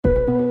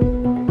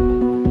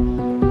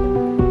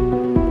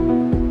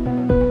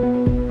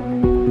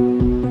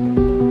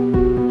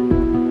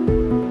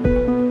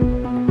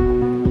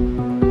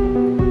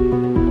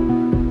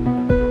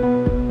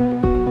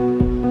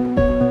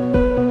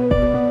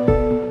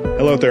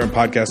Hello out there in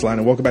podcast land,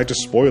 and welcome back to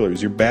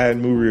Spoilers, your bad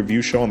movie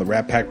review show on the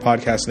Rat Pack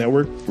Podcast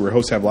Network, where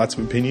hosts have lots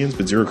of opinions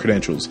but zero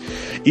credentials.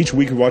 Each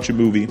week we watch a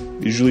movie,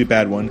 usually a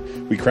bad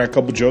one. We crack a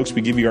couple jokes, we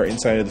give you our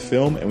insight of the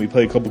film, and we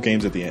play a couple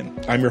games at the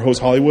end. I'm your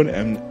host, Hollywood,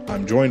 and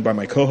I'm joined by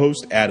my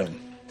co-host,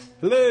 Adam.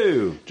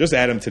 Hello. Just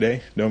Adam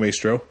today, no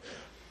Maestro.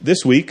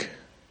 This week,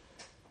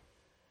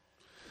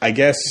 I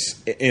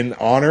guess in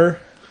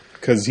honor,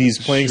 because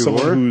he's playing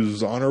someone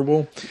who's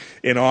honorable,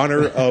 in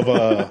honor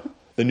of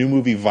the new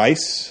movie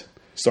Vice,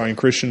 starring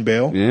Christian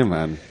Bale. Yeah,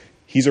 man.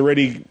 He's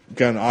already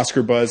got an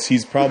Oscar buzz.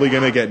 He's probably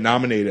going to get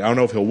nominated. I don't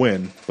know if he'll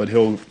win, but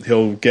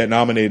he'll get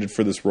nominated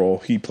for this role.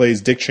 He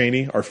plays Dick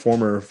Cheney, our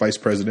former vice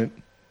president.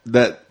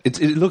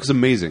 It looks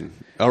amazing.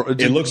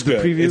 It looks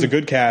good. Preview? It's a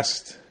good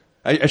cast.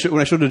 When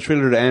I showed the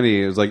trailer to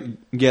Annie, it was like,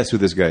 guess who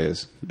this guy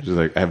is? She's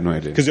like, I have no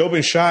idea. Because the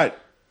opening shot,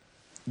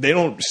 they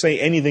don't say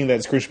anything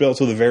that's Christian Bale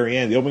until the very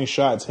end. The opening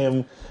shot, it's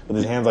him with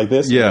his hands like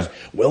this. Yeah. Goes,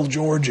 well,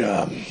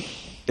 Georgia.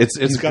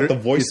 He's got the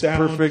voice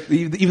down. Perfect.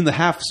 Even the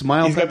half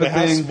smile. He's got the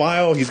half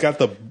smile. He's got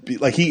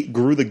he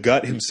grew the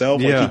gut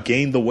himself. Yeah. Like he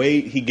gained the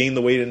weight. He gained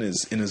the weight in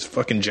his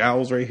fucking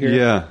jowls right here.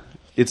 Yeah.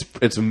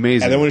 It's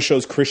amazing. And then when it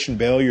shows Christian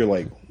Bale, you're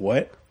like,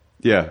 what?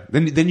 Yeah.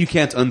 Then you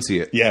can't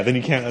unsee it. Yeah. Then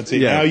you can't unsee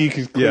it. Yeah. Now you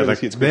can clearly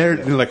see it's there.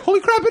 Christian Bale. You're like,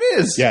 holy crap, it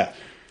is. Yeah.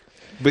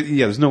 But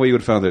yeah, there's no way you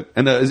would have found it.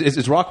 And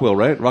it's Rockwell,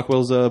 right?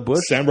 Rockwell's Bush.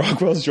 Sam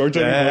Rockwell's George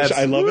W. Bush.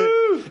 I love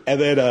it. And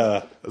then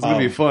it's gonna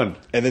be fun.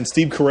 And then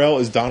Steve Carell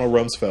is Donald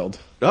Rumsfeld.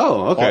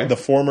 Oh, okay. The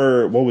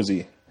former, what was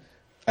he?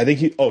 I think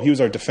he was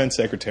our defense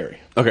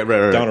secretary. Okay,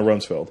 right. Donald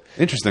Rumsfeld.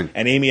 Interesting.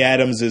 And Amy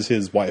Adams is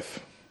his wife,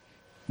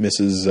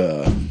 Mrs.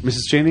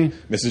 Cheney.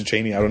 Mrs.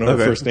 Cheney. I don't know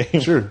her first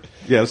name. Sure.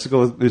 Yeah, let's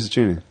go with Mrs.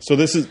 Cheney. So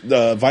this is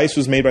Vice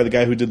was made by the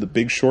guy who did The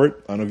Big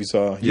Short. I don't know if you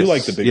saw. You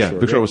liked The Big Short. Yeah,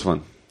 Big Short right? was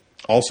fun.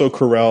 Also,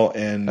 Carell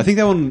and I think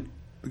that one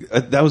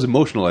that was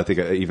emotional. I think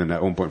even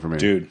at one point for me,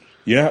 dude.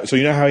 You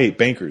know how I hate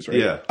bankers, right?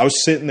 Yeah. I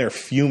was sitting there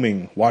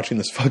fuming watching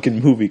this fucking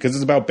movie because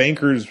it's about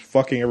bankers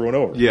fucking everyone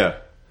over. Yeah,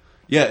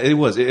 it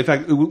was. In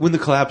fact, when the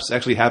collapse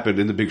actually happened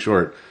in The Big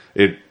Short,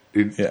 I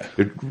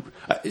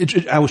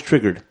was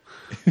triggered.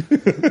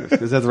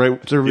 Is that the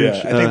right term?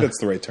 Yeah, I think that's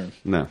the right term.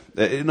 No,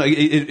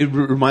 it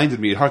reminded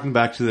me. It harkened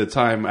back to the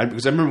time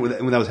because I remember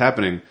when that was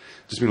happening,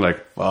 just being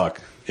like, "Fuck."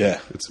 Yeah.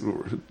 It's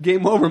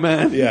game over,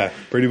 man. Yeah,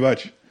 pretty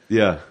much.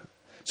 Yeah.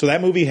 So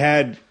that movie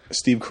had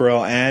Steve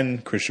Carell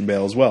and Christian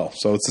Bale as well.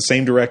 So it's the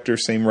same director,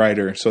 same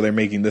writer. So they're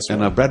making this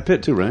one. And Brad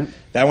Pitt too, right?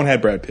 That one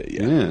had Brad Pitt,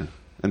 yeah. Yeah.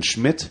 And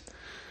Schmidt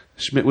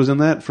was in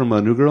that from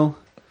New Girl.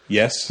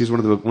 Yes. He's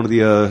one of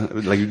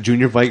the like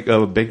junior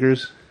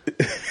bankers.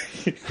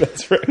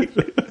 That's right.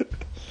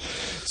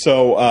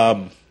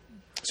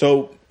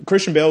 So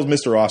Christian Bale's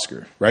Mr.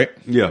 Oscar, right?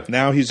 Yeah.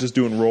 Now he's just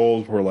doing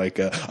roles where like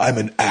I'm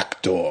an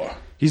actor.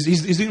 He's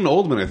doing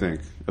Oldman, I think.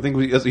 I think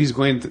he's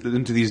going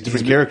into these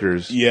different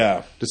characters.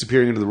 Yeah.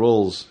 Disappearing into the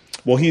roles.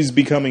 Well, he's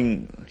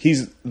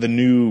the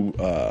new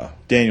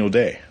Daniel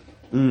Day.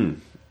 Mm.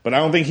 But I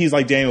don't think he's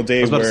like Daniel Day.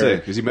 I was about to say,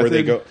 is he method?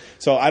 Where they go.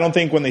 So I don't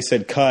think when they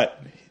said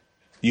cut,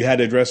 you had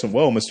to address him,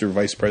 well, Mr.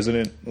 Vice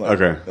President.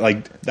 Okay.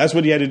 Like, that's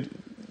what you had to.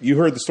 You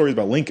heard the stories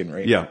about Lincoln,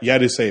 right? Yeah. You had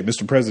to say,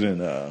 Mr.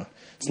 President,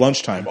 it's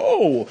lunchtime.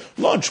 Oh,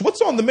 lunch. What's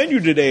on the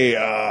menu today?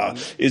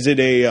 Is it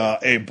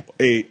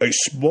a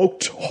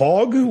smoked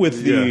hog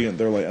with the? Yeah. And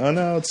they're like, oh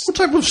no, it's. What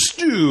type of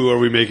stew are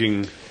we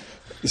making?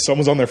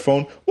 Someone's on their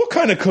phone. What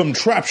kind of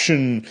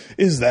contraption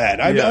is that?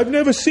 I've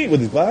never seen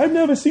with. I've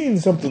never seen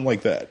something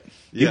like that.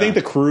 You think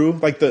the crew,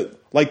 like the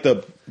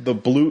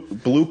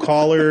blue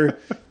collar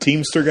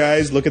Teamster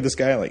guys, look at this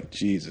guy like,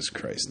 Jesus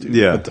Christ, dude.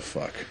 Yeah. What the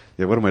fuck?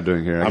 Yeah, what am I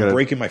doing here? I'm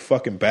breaking my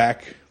fucking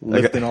back,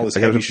 lifting all this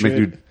heavy shit. I got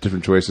to make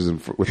different choices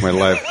with my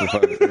life.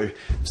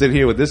 Sitting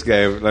here with this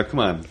guy, like, come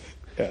on.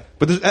 Yeah.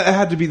 But it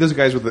had to be those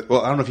guys with I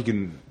don't know if you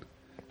can,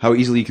 how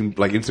easily you can,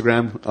 like,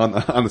 Instagram on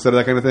the set of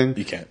that kind of thing.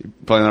 You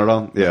can't. Probably not at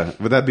all. Yeah.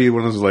 But that'd be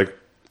one of those, like,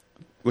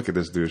 look at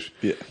this douche.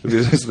 Yeah.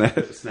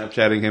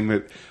 Snapchatting him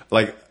at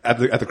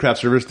the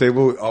craft service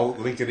table, all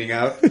linking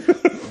out.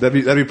 That'd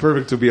be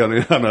perfect to be on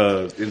a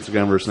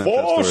Instagram or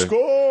Snapchat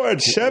story.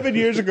 7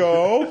 years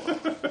ago,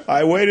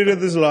 I waited in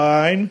this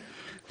line.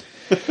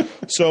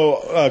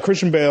 So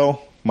Christian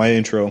Bale, my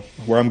intro,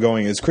 where I'm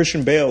going is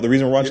Christian Bale. The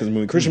reason we're watching this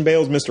movie, Christian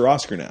Bale is Mr.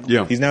 Oscar now.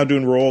 Yeah. He's now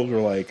doing roles where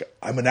like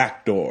I'm an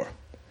actor.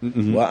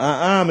 Mm-hmm.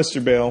 Well,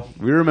 Mr. Bale.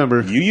 We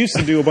remember. You used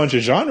to do a bunch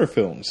of genre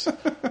films.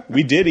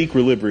 We did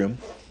Equilibrium.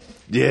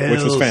 Yeah,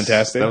 which was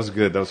fantastic. That was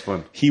good. That was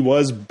fun. He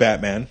was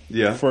Batman.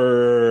 Yeah.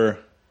 For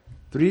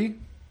 3?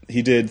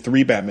 He did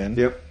 3 Batman.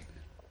 Yep.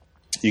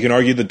 You can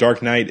argue The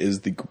Dark Knight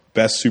is the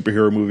best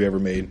superhero movie ever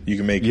made. You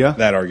can make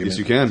that argument. Yes,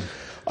 you can.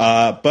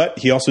 But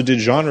he also did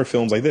genre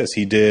films like this.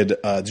 He did you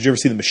ever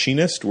see The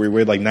Machinist, where he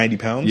weighed like 90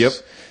 pounds? Yep.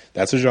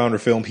 That's a genre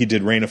film. He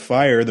did Reign of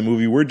Fire, the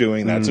movie we're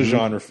doing. That's a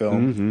genre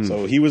film. Mm-hmm.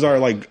 So he was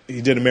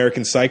he did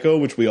American Psycho,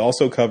 which we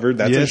also covered.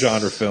 That's a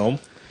genre film.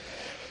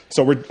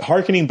 So we're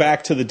hearkening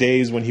back to the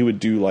days when he would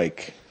do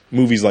like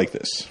movies like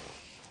this.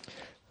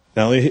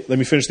 Now let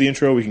me finish the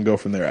intro. We can go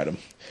from there, Adam.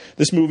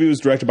 This movie was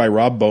directed by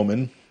Rob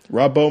Bowman.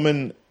 Rob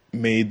Bowman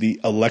made the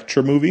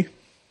Elektra movie.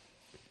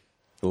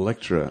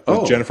 Elektra.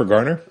 with Jennifer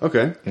Garner.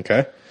 Okay.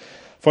 Okay.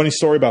 Funny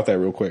story about that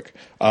real quick.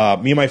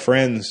 Me and my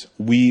friends,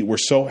 we were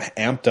so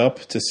amped up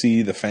to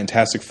see the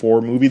Fantastic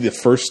Four movie, the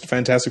first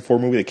Fantastic Four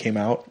movie that came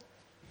out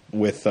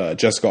with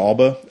Jessica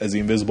Alba as the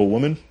Invisible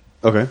Woman.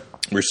 Okay.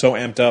 We were so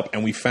amped up,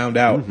 and we found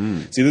out.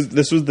 See,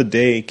 this was the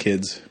day,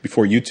 kids,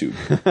 before YouTube.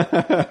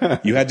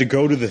 You had to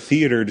go to the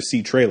theater to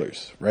see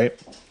trailers, right?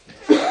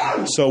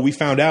 So we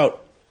found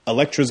out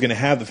Elektra's going to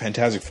have the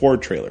Fantastic Four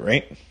trailer,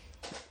 right?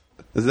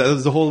 That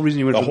was the whole reason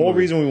you went The to the whole movie?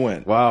 reason we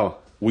went. Wow.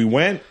 We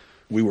went.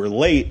 We were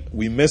late.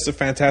 We missed the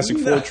Fantastic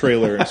Four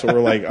trailer. And so we're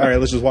like, all right,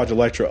 let's just watch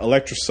Elektra.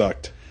 Elektra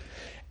sucked.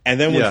 And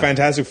then when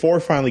Fantastic Four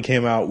finally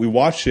came out, we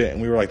watched it,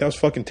 and we were like, that was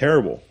fucking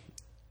terrible.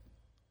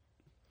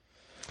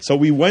 So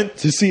we went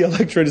to see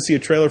Elektra to see a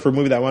trailer for a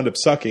movie that wound up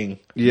sucking.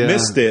 Yeah.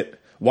 Missed it.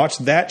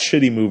 Watched that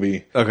shitty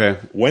movie. Okay.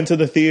 Went to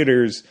the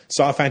theaters,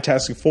 saw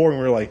Fantastic Four, and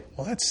we were like,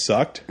 well, that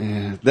sucked.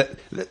 Yeah.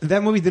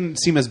 That movie didn't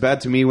seem as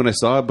bad to me when I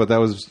saw it, but that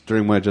was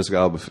during my Jessica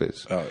Alba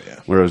phase. Oh, yeah.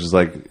 Where I was just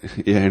like,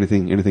 yeah,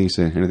 anything you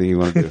say, anything you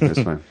want to do,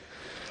 that's fine.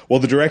 Well,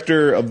 the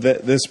director of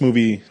this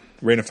movie,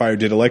 Rain of Fire,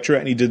 did Elektra,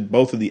 and he did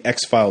both of the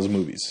X-Files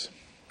movies.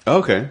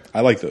 Okay.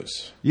 I like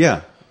those.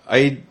 Yeah.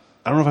 I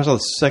don't know if I saw the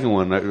second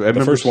one. I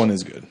The first one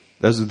is good.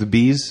 That was with the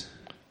bees?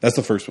 That's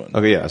the first one.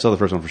 Okay, yeah, I saw the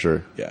first one for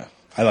sure. Yeah.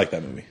 I like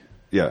that movie.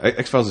 Yeah,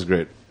 X-Files is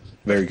great.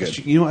 Very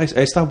good. You know, I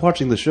stopped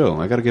watching the show.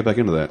 I got to get back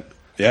into that.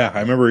 Yeah, I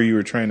remember you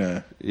were trying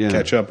to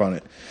catch up on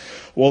it.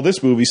 Well,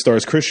 this movie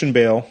stars Christian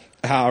Bale.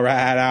 All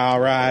right.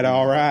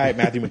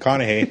 Matthew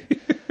McConaughey.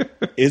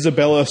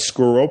 Isabella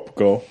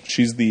Scorupco.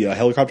 She's the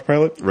helicopter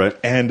pilot. Right.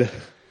 And,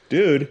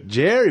 dude.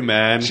 Jerry,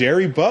 man.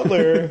 Jerry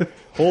Butler.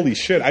 Holy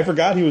shit. I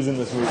forgot he was in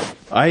this movie.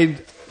 I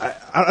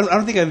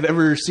don't think I've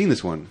ever seen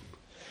this one.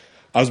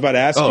 I was about to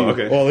ask you.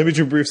 Okay. Well, let me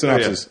do a brief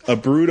synopsis. Oh, yeah. A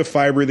brood of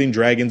fire-breathing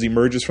dragons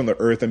emerges from the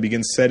earth and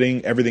begins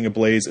setting everything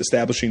ablaze,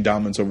 establishing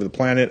dominance over the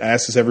planet. I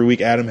ask this every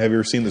week. Adam, have you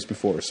ever seen this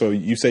before? So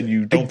you said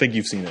you don't think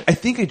you've seen it. I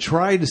think I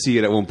tried to see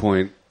it at one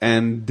point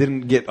and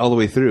didn't get all the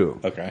way through.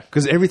 Okay.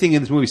 Because everything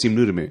in this movie seemed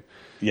new to me.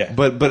 Yeah.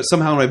 But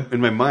somehow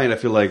in my mind, I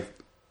feel like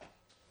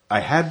I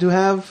had to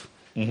have.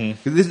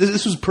 Mm-hmm.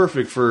 This was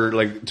perfect for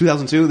like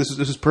 2002. This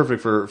was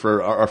perfect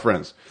for our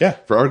friends. Yeah.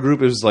 For our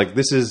group, it was like,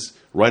 this is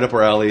right up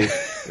our alley.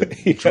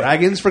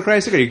 Dragons, for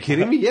Christ's sake, are you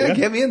kidding me? Yeah,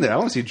 get me in there. I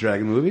want to see a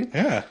dragon movie.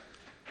 Yeah.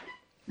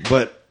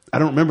 But I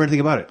don't remember anything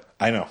about it.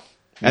 I know.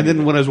 And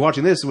then when I was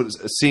watching this,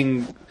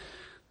 seeing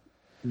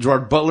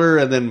Gerard Butler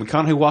and then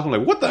McConaughey walking,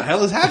 I'm like, what the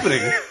hell is happening?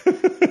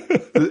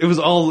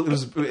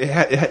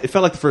 It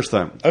felt like the first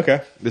time.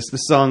 Okay. This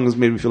song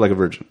made me feel like a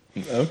virgin.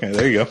 Okay,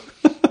 there you go.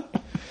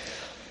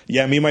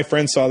 Yeah, me and my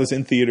friends saw this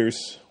in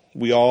theaters.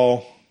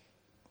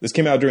 This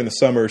came out during the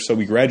summer, so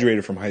we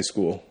graduated from high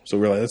school. So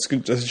we were like,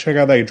 let's check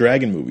out that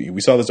dragon movie.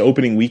 We saw this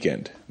opening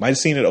weekend. Might have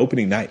seen it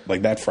opening night,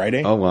 like that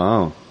Friday. Oh,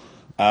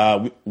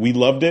 wow. We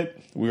loved it.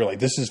 We were like,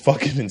 this is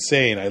fucking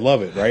insane. I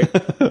love it, right?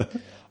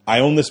 I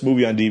own this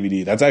movie on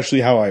DVD. That's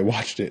actually how I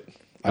watched it.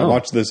 I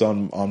watched this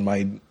on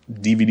my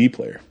DVD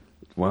player.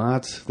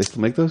 What? They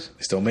still make those?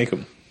 They still make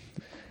them.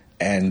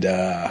 And,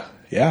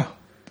 yeah.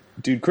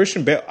 Dude,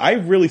 Christian Bale, I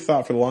really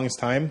thought for the longest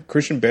time,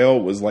 Christian Bale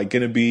was like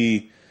going to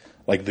be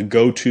like the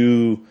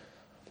go-to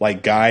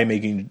like guy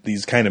making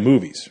these kind of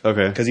movies.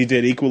 Okay. Because he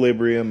did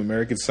Equilibrium,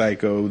 American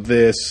Psycho,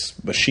 this,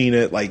 Machine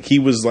It. Like he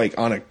was like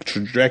on a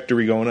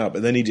trajectory going up.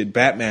 And then he did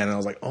Batman, and I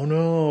was like, oh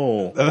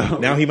no.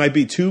 Now he might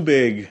be too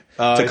big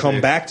to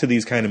come back to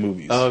these kind of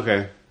movies. Oh,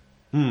 okay.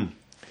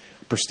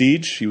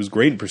 Prestige, he was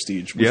great in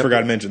Prestige. We forgot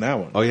to mention that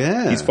one. Oh,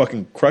 yeah. He's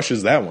fucking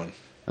crushes that one.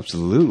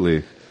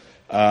 Absolutely.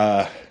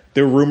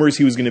 There were rumors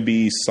he was going to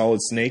be Solid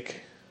Snake.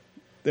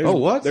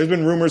 What? There's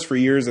been rumors for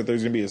years that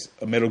there's going to be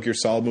a Metal Gear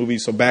Solid movie.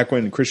 So back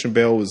when Christian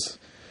Bale was,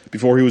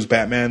 before he was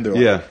Batman, they're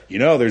like,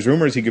 there's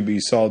rumors he could be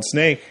Solid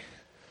Snake.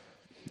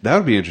 That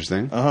would be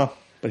interesting. But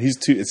it's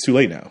too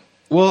late now.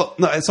 Well,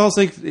 no, it's also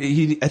like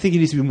I think he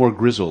needs to be more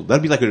grizzled.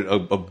 That'd be like a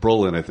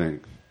Brolin, I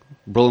think.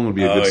 Brolin would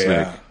be a good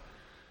Snake.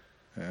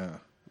 Yeah.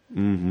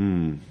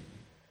 Mm-hmm.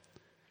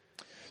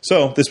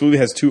 So this movie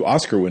has 2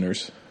 Oscar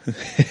winners.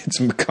 It's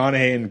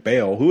McConaughey and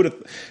Bale. Who would have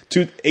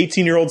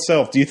 18-year-old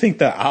self? Do you think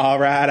the all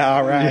right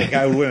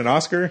guy would win an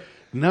Oscar?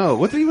 No.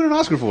 What did he win an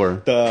Oscar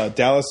for? The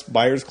Dallas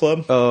Buyers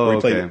Club. Oh,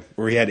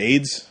 where he had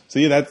AIDS.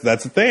 See, that's the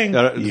thing.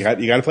 You got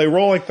to play a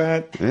role like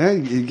that. Yeah,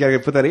 you got to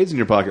put that AIDS in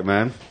your pocket,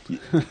 man.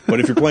 But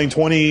if you're playing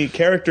 20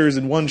 characters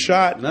in one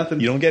shot, nothing.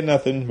 You don't get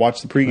nothing.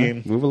 Watch the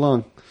pregame. Move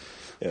along.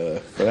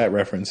 For that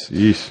reference.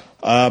 Yeesh.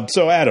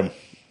 So, Adam,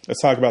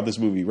 let's talk about this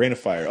movie, Rain of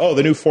Fire. Oh,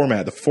 the new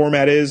format. The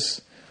format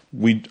is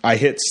I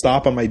hit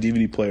stop on my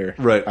DVD player.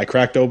 Right. I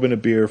cracked open a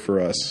beer for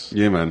us.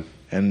 Yeah, man.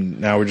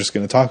 And now we're just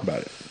going to talk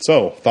about it.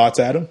 So, thoughts,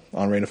 Adam,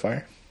 on Rain of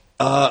Fire?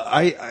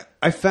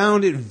 I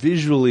found it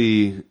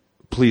visually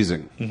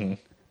pleasing.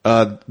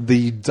 Mm-hmm.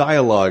 The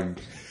dialogue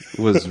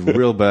was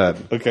real bad.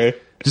 Okay.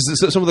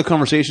 Just some of the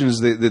conversations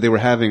they were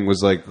having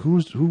was like,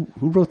 who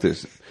wrote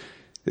this?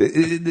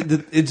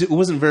 It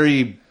wasn't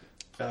very.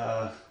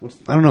 I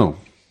don't know.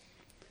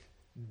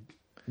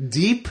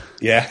 Deep.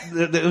 Yeah.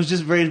 It was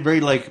just very,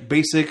 very like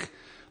basic.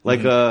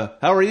 Like,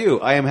 how are you?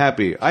 I am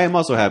happy. I am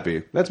also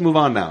happy. Let's move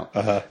on now.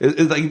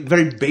 It's like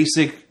very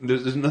basic.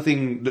 There's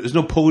nothing. There's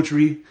no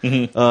poetry.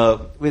 And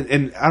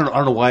I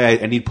don't know why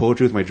I need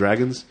poetry with my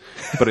dragons,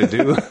 but I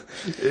do.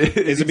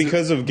 Is it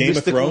because of Game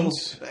of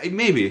Thrones?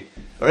 Maybe.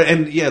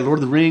 And yeah, Lord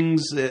of the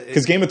Rings.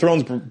 Because Game of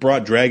Thrones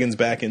brought dragons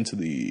back into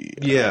the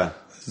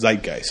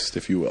zeitgeist,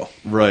 if you will.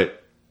 Right.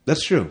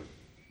 That's true.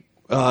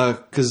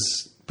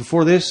 Because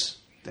before this,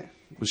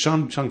 was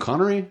Sean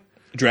Connery?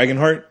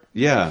 Dragonheart?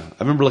 Yeah,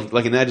 I remember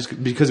liking that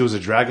just because it was a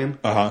dragon.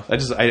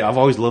 I've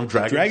always loved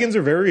dragons. Dragons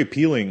are very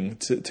appealing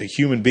to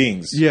human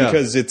beings. Yeah,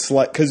 because it's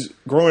like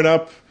growing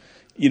up,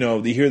 you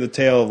hear the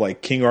tale of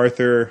like King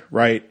Arthur,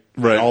 right?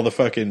 Right. And all the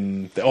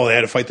fucking they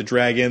had to fight the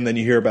dragon. Then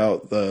you hear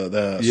about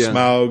the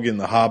Smaug and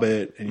the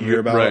Hobbit, and you hear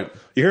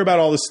about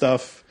all this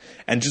stuff,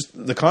 and just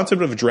the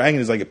concept of a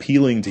dragon is like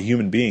appealing to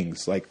human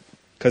beings, like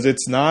because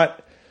it's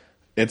not.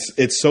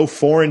 It's so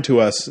foreign to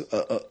us.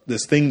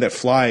 This thing that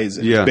flies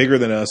and it's bigger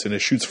than us and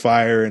it shoots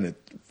fire and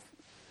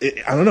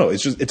I don't know.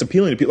 It's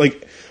appealing to people.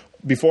 Like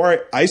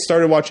before I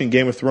started watching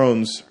Game of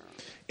Thrones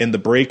in the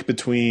break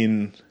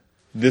between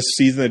this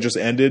season that just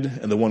ended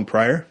and the one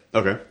prior.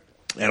 Okay.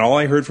 And all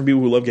I heard from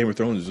people who love Game of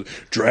Thrones is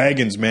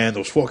dragons, man.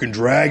 Those fucking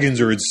dragons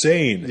are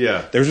insane.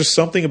 Yeah. There's just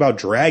something about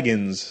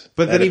dragons.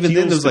 But then even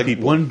then there's like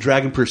people. One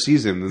dragon per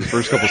season in the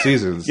first couple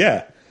seasons.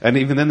 Yeah. And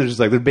even then, they're just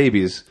like they're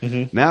babies.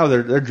 Now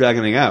they're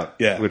dragoning out,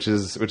 which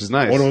is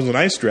nice. One was an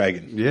ice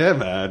dragon. Yeah,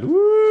 man.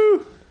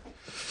 Woo!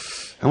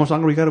 How much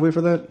longer we got to wait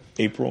for that?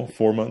 April,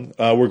 4 months.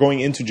 We're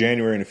going into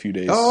January in a few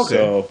days. Oh, okay.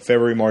 So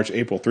February, March,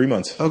 April, 3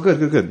 months. Oh,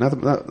 good.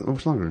 Not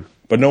much longer.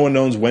 But no one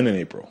knows when in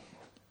April.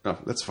 Oh,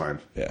 that's fine.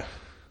 Yeah,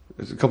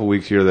 there's a couple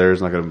weeks here or there. It's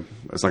not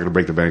gonna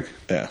break the bank.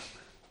 Yeah.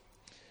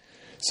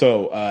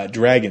 So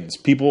dragons,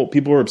 people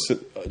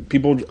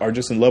are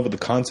just in love with the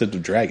concept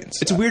of dragons.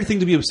 It's a weird thing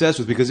to be obsessed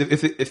with because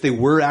if they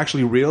were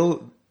actually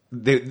real,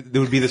 there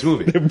would be this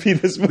movie. There would be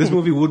this movie. This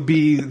movie would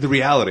be the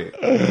reality.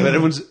 But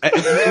everyone's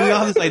we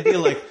all have this idea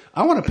like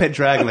I want a pet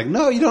dragon. Like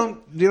no, you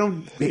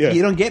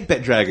don't get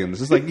pet dragons.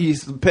 It's like you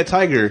pet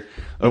tiger.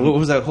 Or what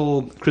was that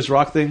whole Chris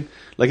Rock thing?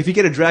 Like if you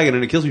get a dragon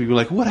and it kills you, you're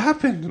like, what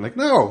happened? I'm like,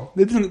 no,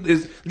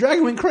 the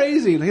dragon went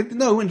crazy. Like,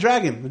 no, it went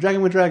dragon. The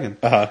dragon went dragon.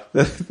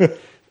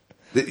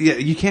 Yeah,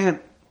 you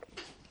can't.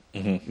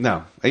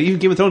 No, even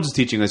Game of Thrones is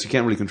teaching us you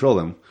can't really control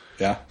them.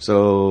 Yeah.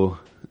 So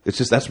it's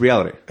just that's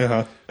reality.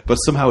 But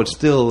somehow it's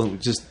still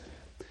just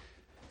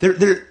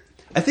they're.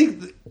 I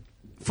think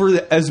for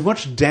as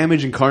much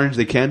damage and carnage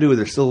they can do,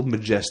 they're still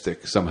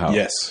majestic somehow.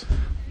 Yes.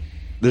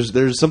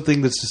 There's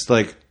something that's just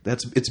like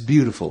it's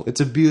beautiful.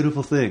 It's a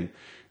beautiful thing.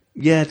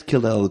 Yeah, it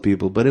killed all the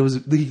people, but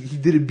he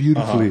did it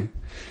beautifully.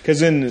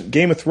 Because in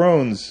Game of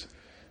Thrones,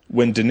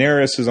 when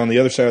Daenerys is on the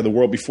other side of the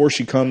world, before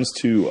she comes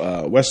to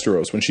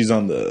Westeros, when she's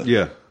on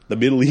the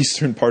Middle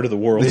Eastern part of the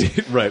world,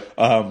 right?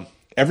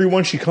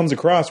 Everyone she comes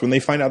across, when they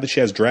find out that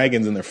she has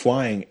dragons and they're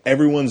flying,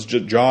 everyone's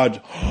jaw.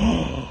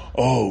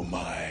 Oh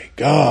my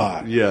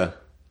god! Yeah.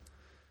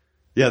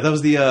 That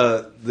was the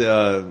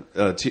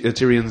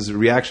Tyrion's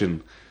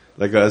reaction.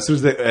 Like as soon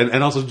as they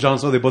and also Jon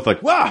Snow, they both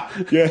like wah!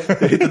 Yeah,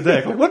 they hit the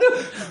deck. Like,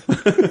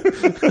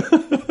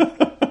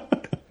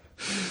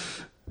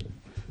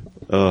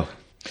 what?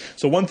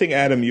 So one thing,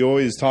 Adam, you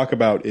always talk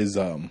about is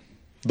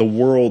the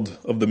world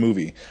of the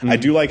movie. I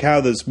do like how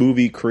this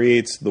movie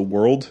creates the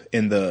world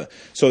in the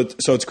so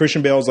it's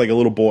Christian Bale's like a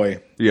little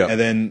boy, and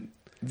then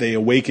they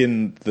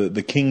awaken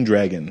the king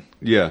dragon,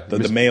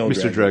 the male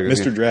Mr. Dragon,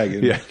 Mr.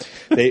 Dragon. Yeah,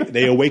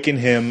 they awaken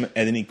him,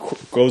 and then he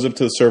goes up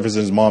to the surface,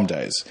 and his mom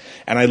dies.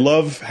 And I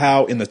love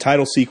how in the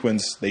title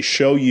sequence they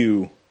show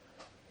you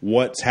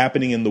what's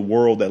happening in the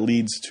world that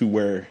leads to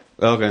where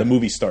the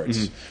movie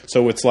starts.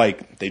 So it's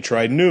like they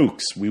tried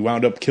nukes, we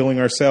wound up killing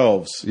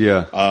ourselves.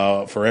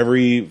 For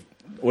every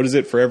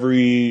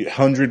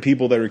 100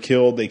 people that are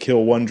killed, they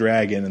kill one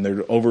dragon, and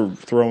they're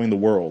overthrowing the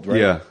world. Right?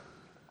 Yeah.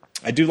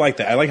 I do like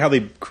that. I like how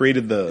they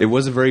created It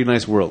was a very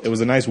nice world. It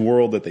was a nice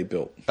world that they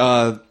built.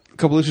 A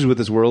couple issues with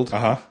this world.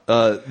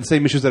 The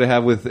same issues that I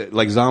have with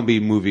like zombie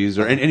movies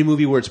or any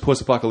movie where it's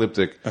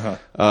post-apocalyptic.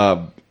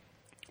 Where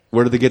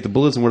do they get the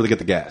bullets and where do they get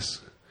the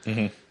gas?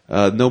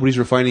 Nobody's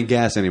refining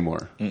gas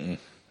anymore.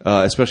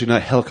 Especially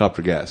not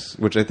helicopter gas,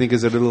 which I think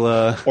is a little...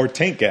 or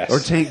tank gas.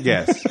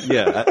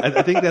 Yeah,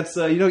 I think that's...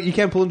 you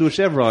can't pull into a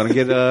Chevron and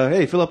get...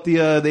 hey, fill up the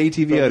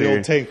ATV out here. The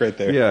old tank right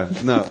there. Yeah,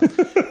 no.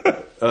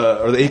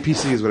 Or the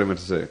APC is what I meant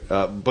to say.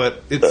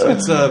 But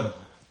it's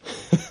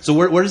so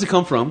where does it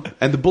come from?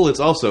 And the bullets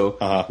also,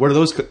 where do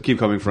those keep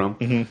coming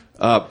from?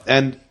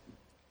 And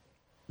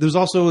there's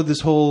also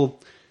this whole...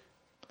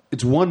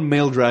 It's one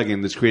male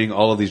dragon that's creating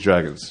all of these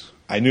dragons.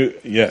 I knew...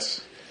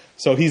 Yes.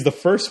 So he's the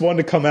first one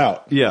to come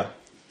out. Yeah.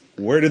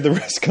 Where did the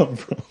rest come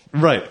from?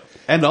 Right.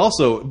 And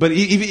also... But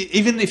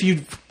even if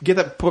you get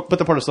that... Put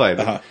that part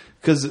aside.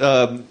 Because...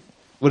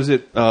 what is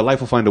it? Life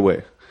will find a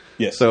way.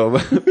 Yes. So...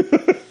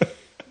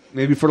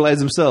 Maybe fertilized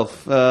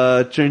himself,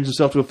 changed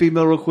himself to a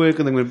female real quick,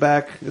 and then went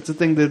back. It's a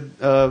thing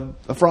that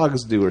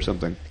frogs do or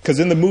something. Because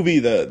in the movie,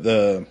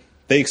 the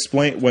they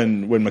explain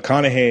when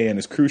McConaughey and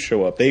his crew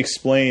show up. They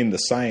explain the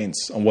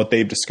science on what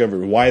they've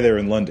discovered, why they're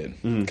in London.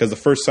 Because the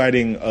first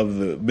sighting of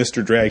the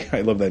Mr. Dragon,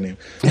 I love that name.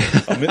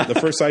 The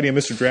first sighting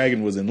of Mr.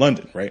 Dragon was in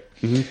London, right?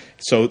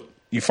 So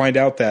you find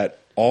out that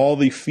all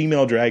the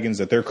female dragons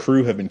that their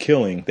crew have been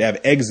killing, they have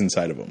eggs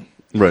inside of them.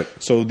 Right.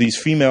 So these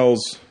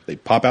females, they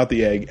pop out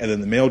the egg, and then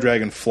the male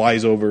dragon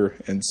flies over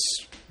and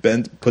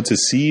puts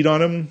his seed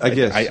on him. I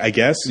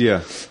guess.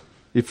 Yeah.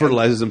 He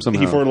fertilizes them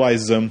somehow. He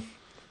fertilizes them.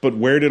 But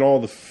where did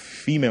all the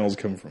females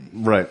come from?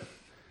 Right.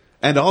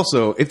 And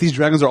also, if these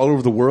dragons are all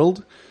over the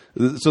world,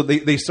 so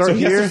they start he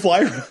here. has to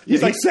fly.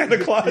 He's like Santa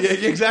Claus. Yeah,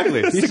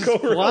 exactly. He's just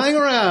flying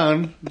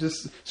around,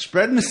 just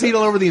spreading the seed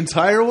all over the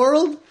entire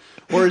world.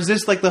 Or is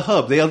this like the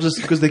hub? They all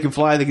just, because they can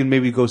fly, they can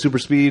maybe go super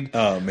speed.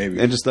 Oh, maybe.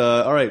 And just,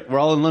 all right, we're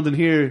all in London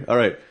here. All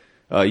right.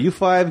 You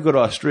 5 go to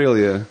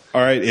Australia.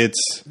 All right,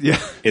 it's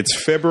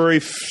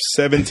February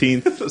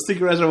 17th.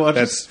 Secret Restaurant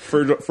watches.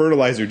 That's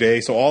fertilizer day.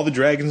 So all the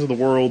dragons of the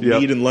world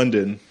meet in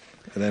London,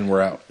 and then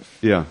we're out.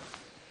 Yeah.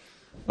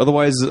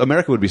 Otherwise,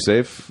 America would be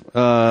safe.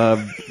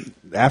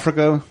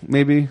 Africa,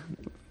 maybe.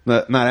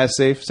 Not as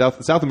safe.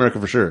 South America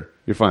for sure.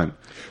 You're fine.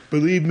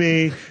 Believe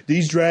me,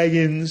 these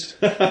dragons,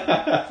 they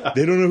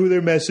don't know who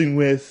they're messing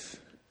with.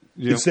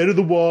 Yep. Instead of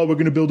the wall, we're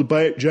going to build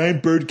a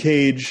giant bird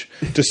cage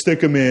to stick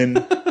them in.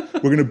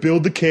 We're going to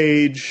build the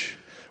cage.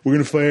 We're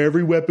going to fire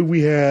every weapon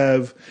we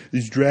have.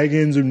 These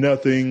dragons are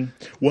nothing.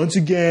 Once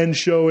again,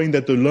 showing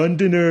that the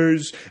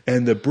Londoners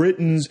and the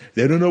Britons,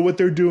 they don't know what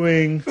they're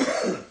doing.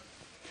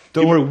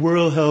 Don't worry,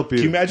 we'll help you.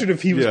 Can you imagine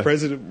if he was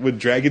president with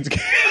dragons?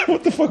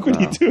 What the fuck would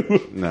he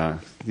do? Nah,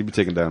 he'd be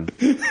taken down.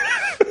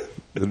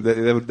 At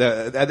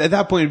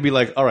that point, it'd be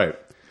like, all right,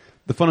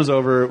 the fun is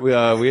over. We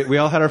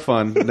all had our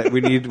fun.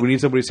 We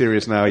need somebody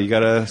serious now. You got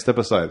to step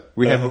aside.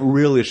 We have a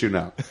real issue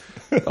now.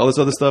 All this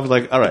other stuff is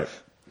like, all right,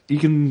 you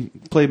can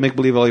play make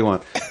believe all you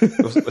want.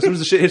 As soon as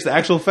the shit hits the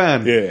actual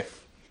fan,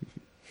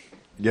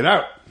 get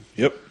out.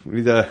 Yep.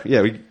 We get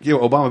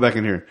Obama back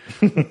in here.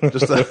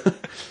 Just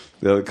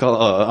call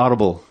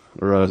audible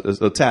or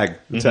a tag.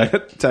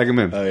 Tag him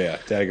in. Oh yeah,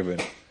 tag him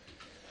in.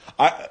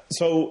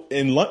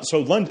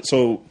 London.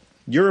 So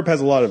Europe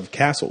has a lot of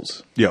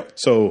castles. Yeah.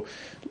 So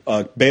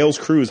Bale's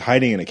crew is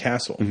hiding in a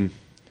castle. Mm-hmm.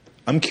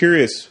 I'm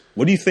curious.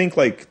 What do you think?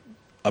 Like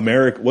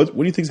America. What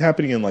do you think is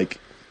happening in like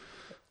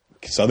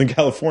Southern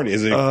California?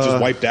 Is it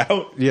just wiped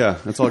out? Yeah,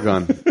 it's all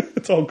gone.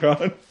 It's all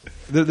gone.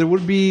 There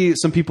would be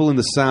some people in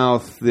the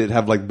South that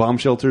have like bomb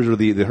shelters or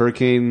the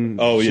hurricane.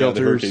 Oh yeah, shelters.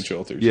 the hurricane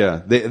shelters.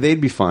 Yeah,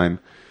 they'd be fine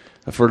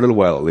for a little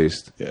while at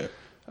least. Yeah.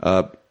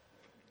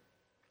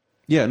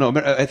 No,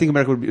 I think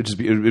America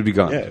would be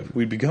gone. Yeah,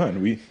 we'd be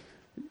gone. We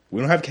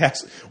don't have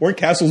castles. Weren't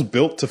castles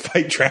built to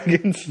fight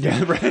dragons?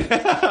 Yeah, right.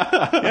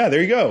 Yeah,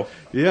 there you go.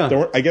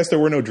 Yeah, I guess there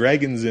were no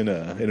dragons in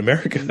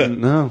America.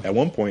 No, at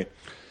one point.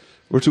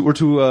 We're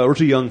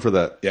too young for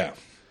that. Yeah,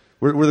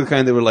 we're the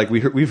kind that were like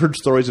we've heard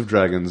stories of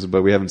dragons,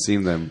 but we haven't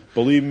seen them.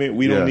 Believe me,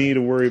 we don't need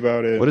to worry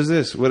about it. What is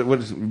this? What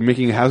is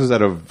making houses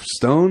out of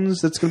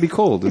stones? That's going to be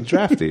cold and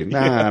drafty.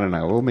 Nah, I don't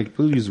know.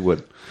 We'll use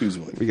wood. Use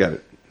wood. We got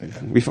it.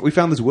 Yeah. We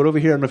found this wood over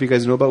here. I don't know if you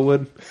guys know about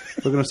wood.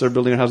 We're going to start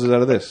building our houses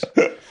out of this.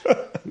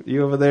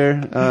 You over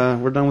there?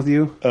 We're done with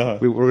you. Uh-huh.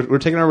 We're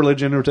taking our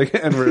religion. We're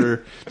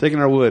taking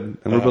our wood,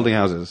 and we're building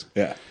houses.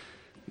 Yeah.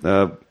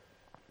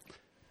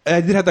 I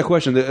did have that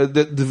question.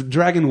 The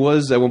dragon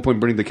was at one point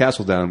burning the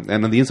castle down,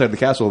 and on the inside of the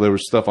castle there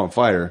was stuff on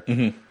fire.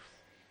 Mm-hmm.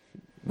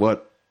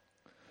 What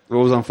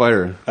was on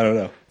fire? I don't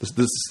know. Does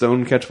the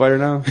stone catch fire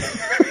now?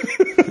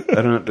 I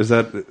don't know. Is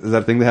that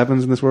a thing that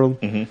happens in this world?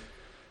 Mm-hmm.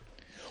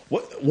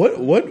 What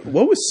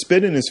was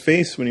spit in his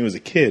face when he was a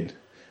kid?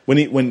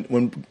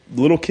 When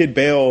little kid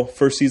Bale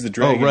first sees the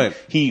dragon, right.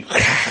 he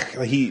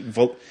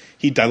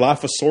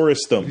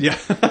Dilophosaurused him. Yeah.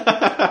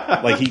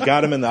 Like he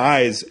got him in the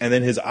eyes, and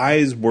then his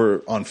eyes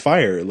were on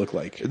fire, it looked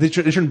like. They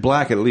turned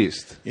black at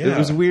least. Yeah. It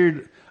was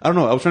weird. I don't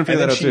know. I was trying to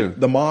figure that out too.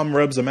 The mom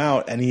rubs him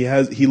out, and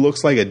he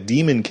looks like a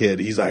demon kid.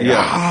 He's like,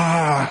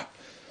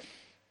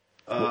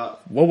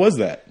 what was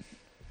that?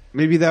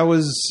 Maybe that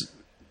was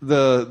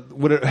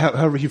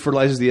however he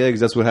fertilizes the eggs.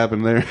 That's what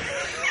happened there.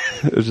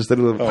 It was just a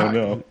little. Oh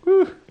no.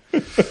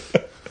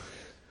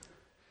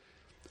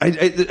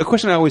 A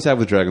question I always have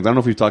with dragons. I don't know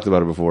if we've talked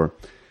about it before.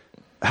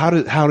 How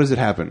does it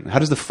happen? How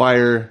does the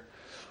fire?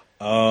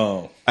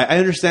 Oh, I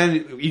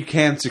understand you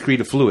can secrete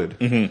a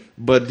fluid,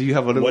 but do you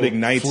have a little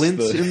flint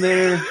in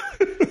there?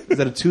 Is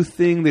that a tooth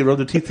thing? They rub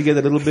their teeth together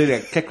a little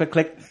bit. Click, click,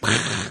 click.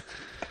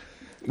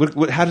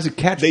 How does it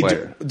catch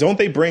fire? Don't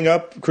they bring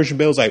up Christian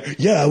Bale's like,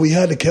 yeah, we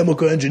had a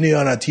chemical engineer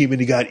on our team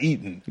and he got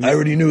eaten. I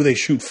already knew they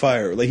shoot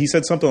fire. Like he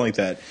said something like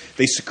that.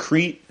 They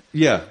secrete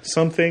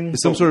something.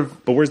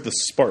 But where's the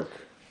spark?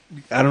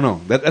 I don't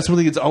know. That's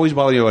something that's always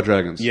bothering you about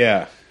dragons.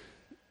 Yeah.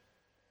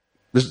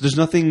 There's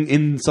nothing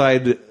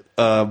inside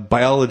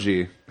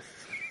biology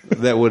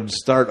that would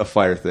start a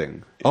fire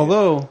thing.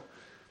 Although,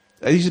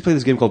 I used to play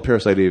this game called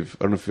Parasite Eve.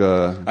 I don't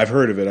know if... I've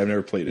heard of it. I've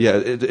never played it. Yeah,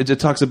 it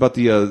talks about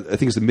I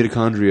think it's the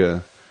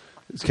mitochondria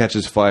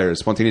catches fire.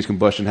 Spontaneous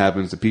combustion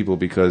happens to people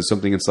because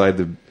something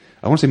inside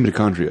I want to say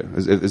mitochondria.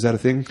 Is that a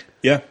thing?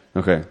 Yeah.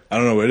 Okay. I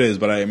don't know what it is,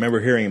 but I remember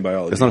hearing in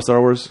biology. It's not Star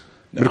Wars?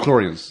 No.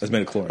 Midichlorians. That's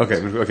midichlorians.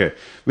 Okay.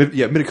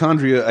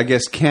 Mitochondria, I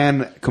guess,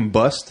 can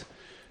combust,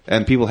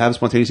 and people have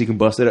spontaneously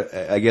combusted,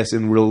 I guess,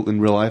 in real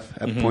life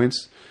at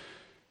points.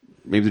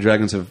 Maybe the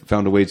dragons have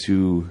found a way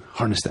to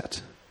harness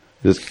that.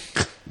 Just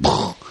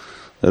a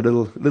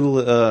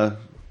little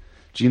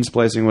gene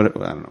splicing,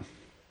 whatever. I don't know.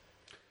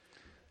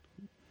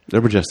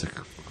 They're majestic.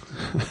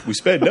 We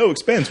spared no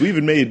expense. We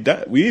even made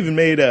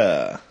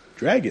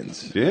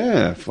dragons.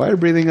 Yeah,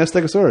 fire-breathing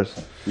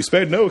Stegosaurus. We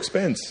spared no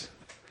expense.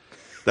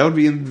 That would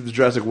be in the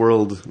Jurassic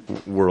World.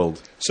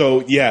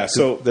 So yeah,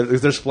 so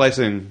they're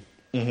splicing.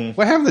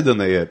 Why haven't they done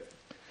that yet?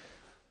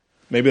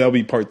 Maybe that'll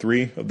be part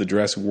 3 of the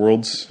Jurassic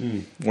Worlds.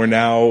 We're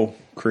now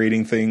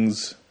creating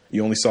things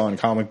you only saw in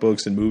comic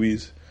books and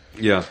movies.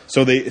 Yeah.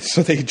 So they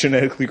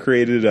genetically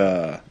created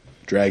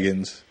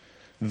dragons.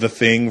 The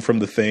Thing from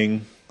The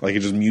Thing, like it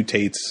just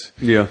mutates.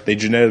 Yeah.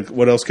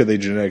 What else could they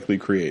genetically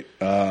create?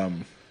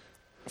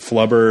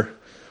 Flubber.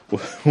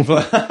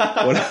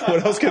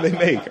 what else can they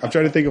make? I'm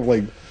trying to think of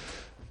like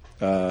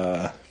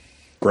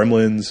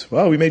Gremlins.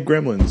 Well, we made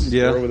Gremlins.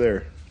 Yeah. They're over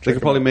there. They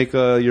could probably make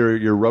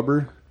your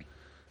rubber,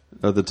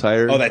 the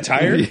tire. Oh, that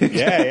tire?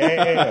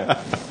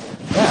 Yeah.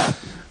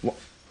 Well,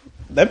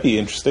 that'd be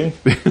interesting.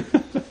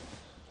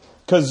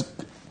 Because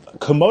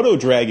Komodo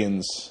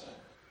dragons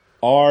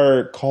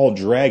are called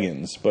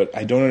dragons, but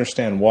I don't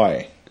understand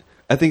why.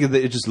 I think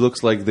that it just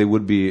looks like they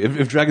would be.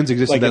 If dragons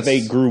existed, like if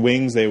they grew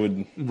wings, they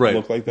would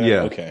look like that?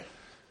 Yeah. Okay.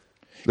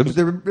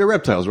 They're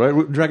reptiles,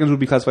 right? Dragons would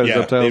be classified as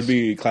reptiles? They'd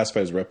be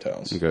classified as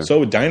reptiles. Okay. So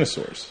would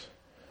dinosaurs.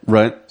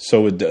 Right.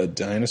 So would a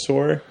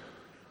dinosaur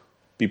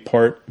be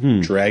part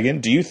dragon?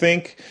 Do you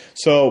think...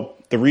 So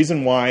the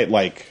reason why,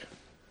 like,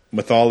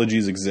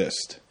 mythologies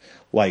exist,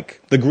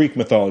 like the Greek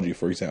mythology,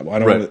 for example. I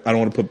don't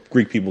want to put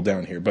Greek people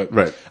down here, but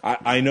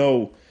I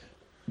know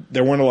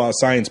there weren't a lot of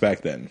science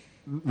back then.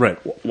 Right.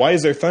 Why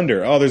is there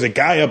thunder? Oh, there's a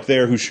guy up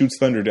there who shoots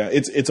thunder down.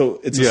 It's a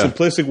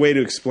simplistic way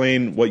to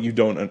explain what you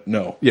don't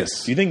know.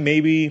 Yes. Do you think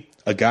maybe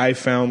a guy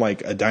found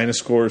like a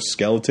dinosaur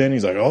skeleton?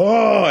 He's like,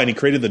 oh, and he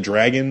created the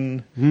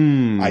dragon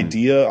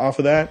idea off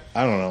of that?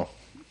 I don't know.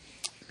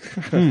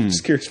 I'm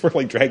just curious where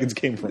like dragons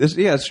came from.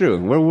 It's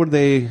true. Where would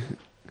they?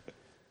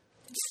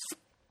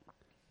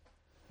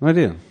 No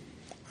idea.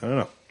 I don't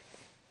know.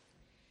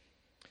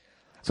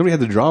 Somebody had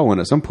to draw one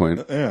at some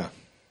point. Yeah.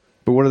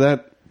 But what are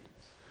that?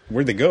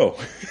 Where'd they go?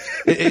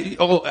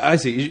 I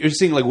see. You're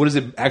seeing like what is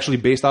it actually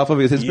based off of?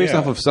 It's based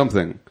off of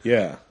something.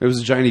 Yeah. It was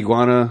a giant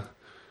iguana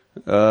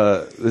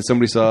that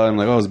somebody saw and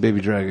like, oh, it's a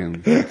baby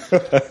dragon.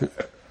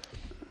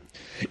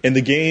 In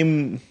the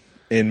game,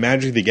 in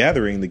Magic the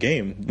Gathering,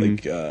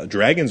 like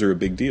dragons are a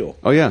big deal.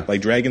 Oh yeah,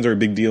 like dragons are a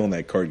big deal in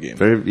that card game.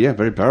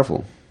 Very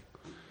powerful.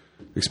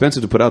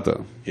 Expensive to put out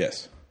though.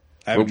 Yes.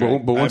 But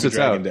once it's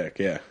out, deck,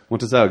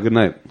 once it's out, good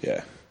night.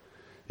 Yeah.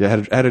 I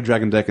had a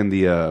dragon deck in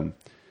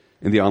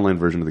the online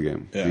version of the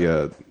game.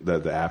 Yeah.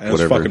 The app, and whatever. It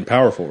was fucking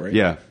powerful, right?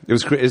 Yeah. It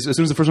was as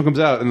soon as the first one comes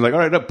out, and like,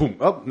 all right, boom,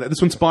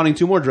 this one's spawning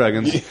 2 more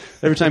dragons.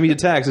 Every time he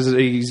attacks,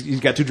 he's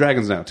got 2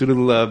 dragons now, 2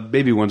 little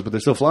baby ones, but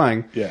they're still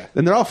flying. Yeah.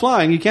 Then they're all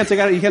flying. You can't take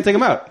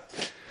them out.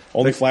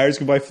 Only flyers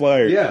can buy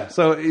flyers. Yeah.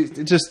 So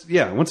it just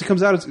once it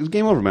comes out, it's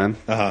game over, man.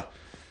 But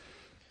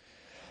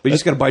you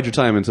just got to bide your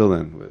time until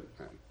then.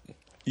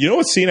 You know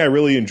what scene I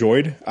really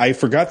enjoyed? I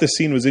forgot this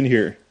scene was in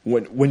here.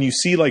 When you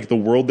see like the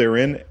world they're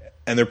in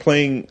and they're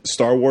playing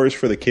Star Wars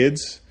for the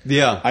kids.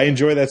 Yeah. I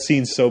enjoy that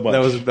scene so much.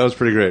 That was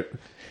pretty great.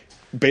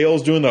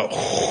 Bale's doing the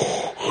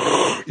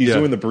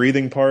doing the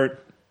breathing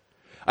part.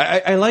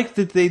 I like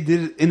that they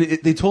did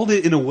it, they told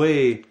it in a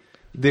way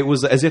that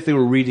was as if they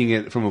were reading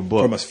it from a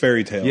book. From a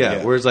fairy tale.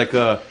 Yeah. Whereas like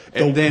the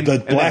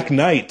Black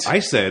Knight. I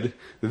said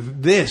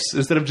this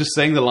instead of just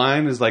saying the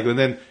line is like, and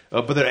then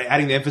but they're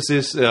adding the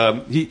emphasis.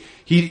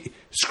 He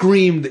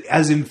screamed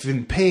as if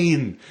in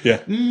pain.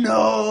 Yeah.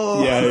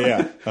 No.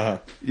 Yeah.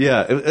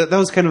 Yeah. That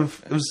was kind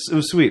of it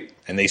was sweet.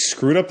 And they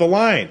screwed up the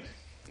line.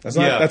 That's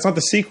not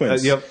the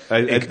sequence. Yep.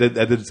 I did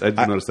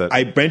notice that.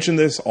 I mention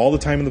this all the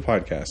time in the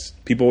podcast.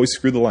 People always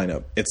screw the line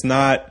up. It's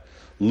not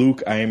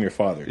Luke, I am your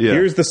father. Yeah.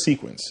 Here's the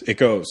sequence. It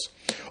goes,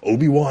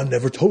 Obi-Wan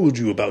never told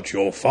you about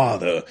your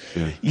father.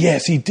 Yeah.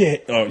 Yes, he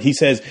did. He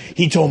says,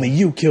 he told me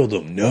you killed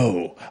him.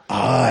 No,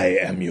 I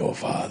am your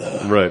father.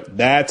 Right.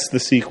 That's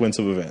the sequence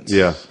of events.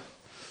 Yeah.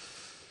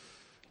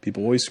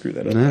 People always screw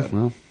that up. Yeah,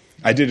 well.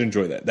 I did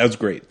enjoy that. That was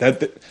great.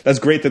 That's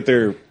great that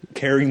they're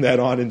carrying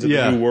that on into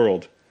the new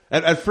world.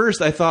 At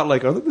first, I thought,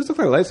 like, oh, this looks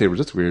like lightsabers.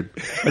 That's weird.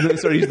 And then they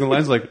started using the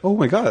lines like, oh,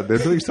 my God, they're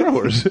doing Star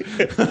Wars.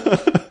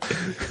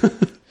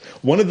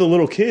 One of the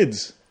little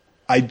kids,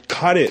 I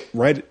caught it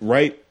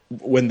right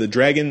when the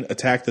dragon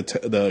attacked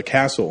the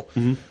castle.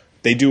 Mm-hmm.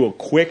 They do a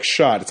quick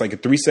shot. It's like a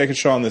 3-second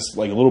shot on this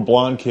like a little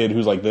blonde kid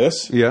who's like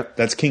this. Yeah.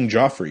 That's King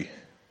Joffrey.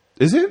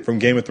 Is it? From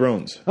Game of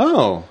Thrones.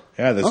 Oh.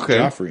 Yeah, that's okay.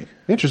 Joffrey.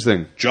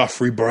 Interesting.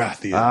 Joffrey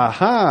Baratheon.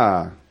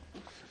 Aha.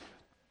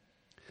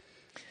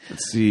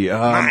 Let's see.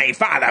 My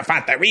father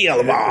fought the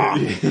real war.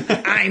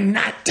 I'm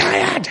not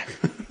tired.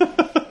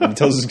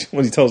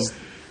 when he tells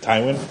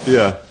Tywin.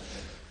 Yeah.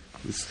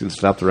 It's getting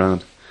slapped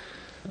around.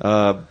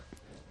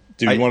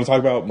 Dude, you want to talk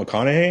about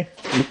McConaughey?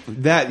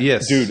 That,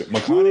 yes. Dude,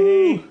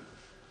 McConaughey...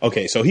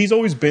 Okay, so he's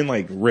always been,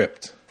 like,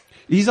 ripped.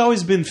 He's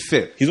always been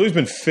fit. He's always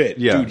been fit.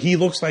 Yeah. Dude, he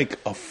looks like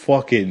a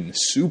fucking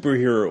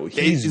superhero.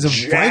 He's a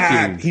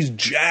jacked. Viking. He's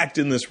jacked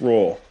in this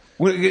role.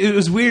 It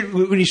was weird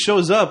when he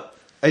shows up.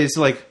 It's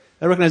like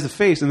I recognize the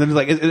face, and then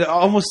like it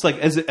almost like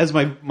as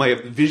my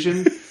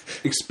vision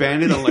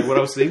expanded on like what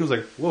I was seeing, I was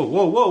like, whoa,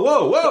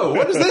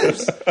 what is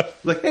this?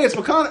 Like, hey, it's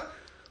McConaughey.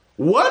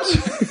 What?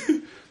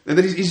 And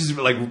then he's just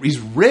like he's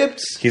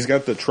ripped. He's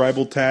got the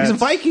tribal tats. He's a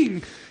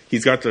Viking.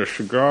 He's got the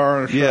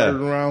cigar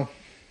and around.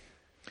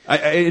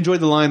 I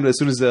enjoyed the line as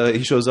soon as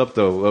he shows up,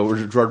 though.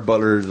 Where Gerard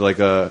Butler like,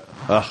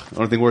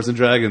 only thing worse than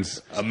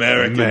dragons,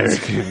 Americans.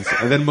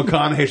 And then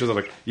McConaughey shows up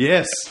like,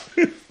 yes,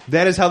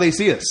 that is how they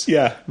see us.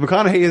 Yeah,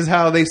 McConaughey is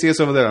how they see us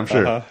over there. I'm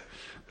sure.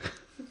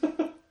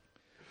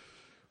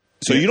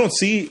 So you don't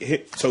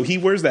see. So he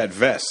wears that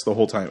vest the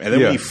whole time, and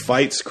then when he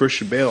fights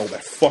Christian Bale,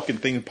 that fucking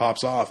thing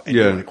pops off, and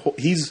you're like,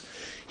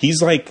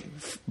 he's like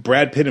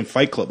Brad Pitt in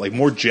Fight Club, like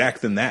more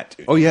jacked than that,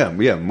 dude. Oh yeah,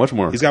 much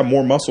more. He's got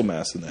more muscle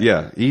mass than that.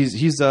 Yeah, he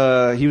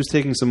was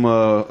taking some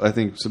I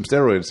think some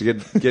steroids to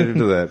get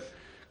into that,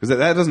 because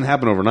that doesn't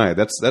happen overnight.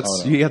 That's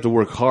you have to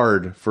work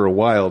hard for a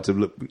while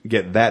to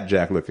get that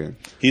jack looking.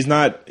 He's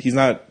not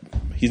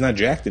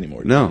jacked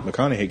anymore. Dude. No,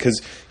 McConaughey,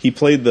 because he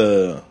played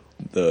the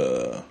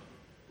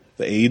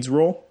AIDS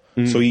role,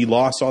 so he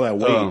lost all that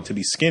weight to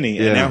be skinny,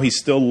 and now he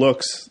still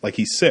looks like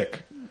he's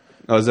sick.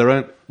 Oh, is that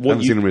right? I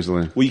haven't seen him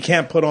recently. Well, you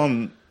can't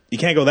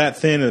go that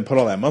thin and put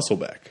all that muscle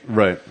back.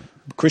 Right.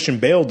 Christian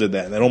Bale did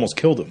that, and that almost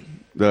killed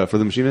him. For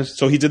The Machinist?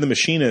 So he did The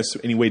Machinist,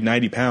 and he weighed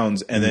 90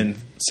 pounds, and then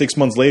 6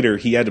 months later,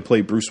 he had to play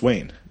Bruce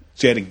Wayne.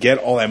 So he had to get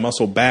all that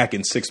muscle back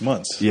in 6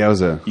 months.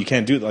 Yeah, You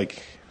can't do it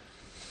like...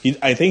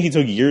 I think he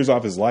took years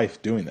off his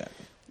life doing that.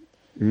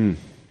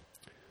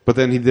 But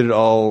then he did it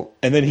all...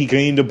 And then he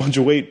gained a bunch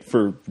of weight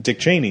for Dick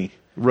Cheney.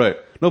 Right.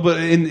 No, but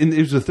it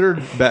was the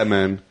third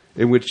Batman...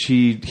 in which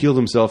he healed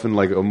himself in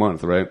like a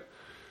month, right?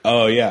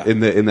 Oh yeah, in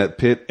that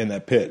pit. In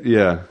that pit,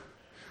 yeah.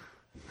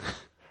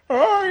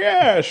 Oh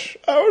yes,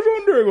 I was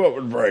wondering what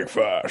would break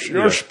fast.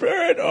 Your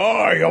spirit,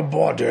 your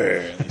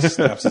body. He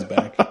snaps his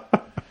back.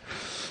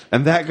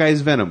 And that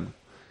guy's Venom.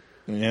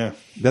 Yeah,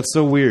 that's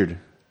so weird.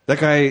 That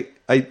guy,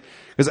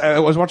 because I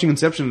was watching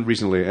Inception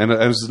recently, and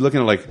I was looking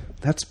at like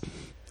that's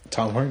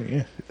Tom Hardy.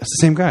 Yeah, that's the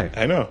same guy.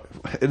 I know.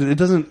 It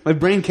doesn't. My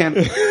brain can't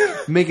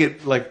make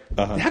it like.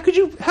 How could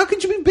you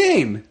be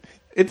Bane?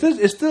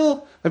 It's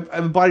still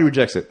my body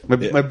rejects it.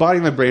 My body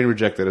and my brain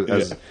reject it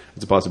as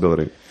it's a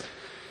possibility.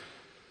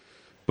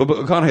 But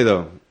McConaughey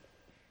though,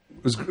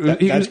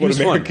 that's what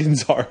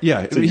Americans are.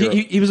 Yeah,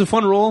 he was a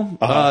fun role.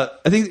 I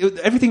think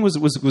everything was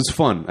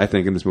fun. I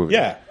think in this movie.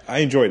 Yeah, I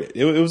enjoyed it.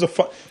 It was a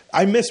fun.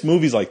 I miss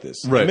movies like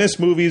this. Right. I miss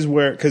movies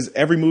where because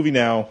every movie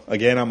now,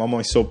 again, I'm on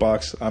my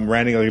soapbox. I'm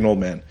ranting like an old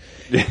man.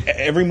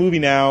 Every movie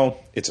now,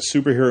 it's a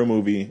superhero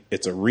movie.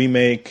 It's a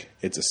remake.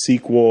 It's a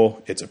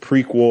sequel. It's a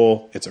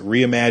prequel. It's a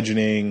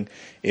reimagining.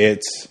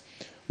 It's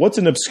what's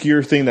an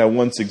obscure thing that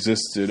once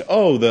existed?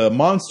 Oh, the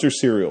monster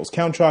cereals,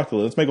 Count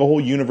Chocula. Let's make a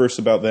whole universe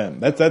about them.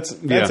 That's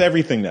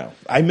everything now.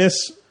 I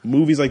miss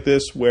movies like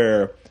this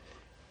where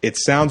it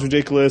sounds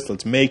ridiculous.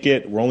 Let's make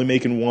it. We're only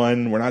making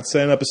one. We're not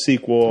setting up a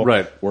sequel.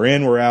 Right. We're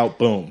in. We're out.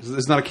 Boom.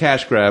 It's not a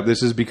cash grab.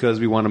 This is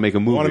because we want to make a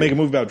movie. We want to make a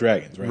movie about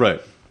dragons. Right.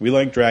 Right. We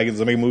like dragons.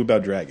 Let's make a movie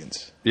about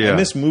dragons. Yeah. I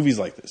miss movies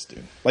like this,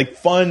 dude. Like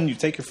fun. You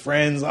take your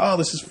friends. Oh,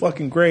 this is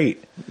fucking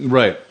great.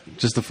 Right.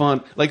 Just the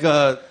fun. Like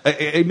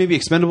maybe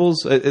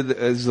Expendables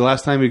is the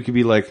last time it could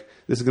be like,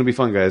 this is going to be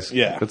fun, guys.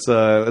 Yeah. Let's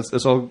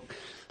all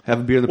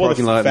have a beer in the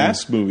parking lot.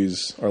 Fast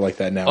movies are like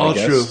that now, I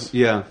guess. True.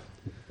 Yeah.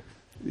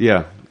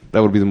 Yeah.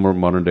 That would be the more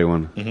modern day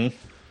one.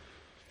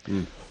 Mm-hmm.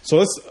 Mm.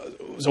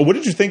 So what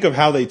did you think of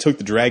how they took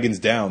the dragons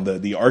down,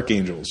 the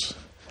archangels?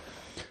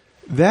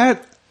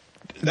 That's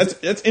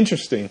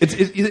interesting. It's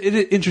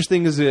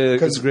interesting is a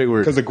great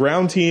word. Because the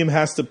ground team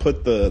has to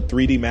put the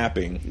 3D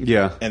mapping.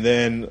 Yeah. And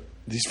then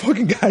these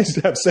fucking guys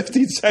have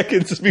 17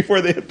 seconds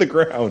before they hit the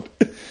ground.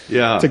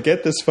 Yeah. To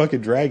get this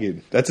fucking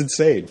dragon. That's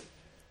insane.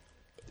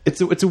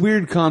 It's a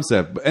weird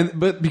concept.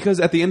 But because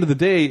at the end of the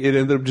day, it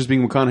ended up just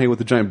being McConaughey with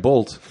a giant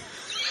bolt.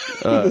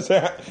 His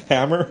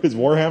hammer? His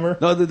war hammer?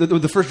 No,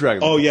 the first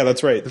dragon. Oh, yeah,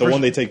 that's right. The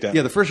one they take down.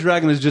 Yeah, the first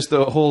dragon is just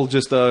the whole,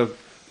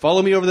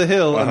 follow me over the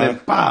hill, and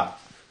then, bah!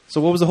 So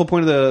what was the whole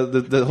point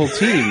of the whole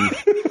team?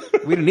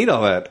 We didn't need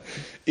all that.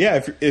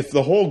 Yeah, if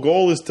the whole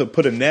goal is to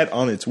put a net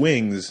on its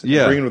wings and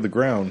bring it to the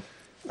ground,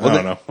 I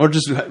don't know. Or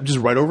just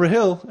right over a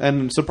hill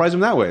and surprise him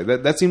that way.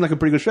 That seemed like a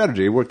pretty good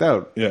strategy. It worked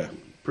out. Yeah.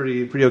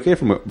 Pretty okay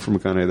from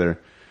McConaughey there.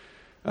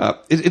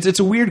 It's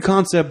a weird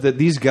concept that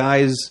these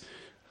guys...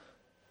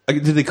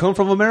 Did they come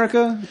from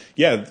America?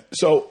 Yeah.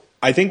 So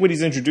I think when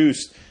he's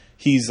introduced,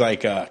 he's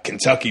like a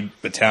Kentucky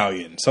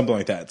battalion, something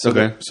like that. So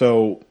okay.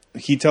 So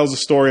he tells a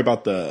story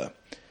about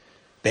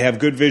they have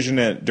good vision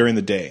during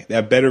the day. They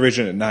have better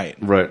vision at night.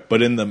 Right.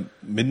 But in the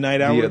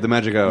midnight hour, the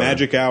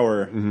magic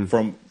hour,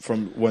 from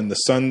when the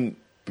sun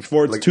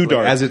before it's too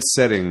dark. As it's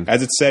setting.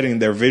 As it's setting,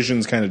 their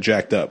vision's kind of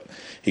jacked up.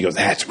 He goes,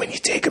 "That's when you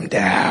take them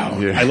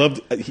down." Yeah. I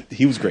loved.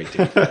 He was great,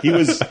 dude. He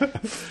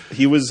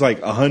was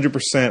like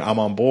 100%. I'm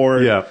on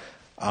board. Yeah.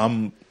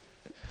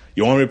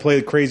 You want me to play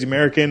the crazy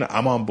American?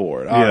 I'm on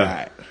board. All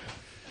right.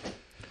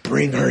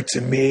 Bring her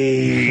to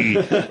me.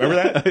 Remember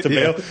that? To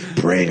Bale?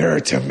 Bring her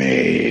to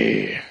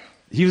me.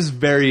 He was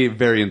very,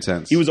 very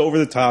intense. He was over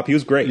the top. He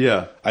was great.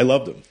 Yeah. I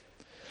loved him.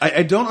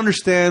 I don't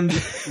understand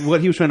what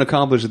he was trying to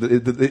accomplish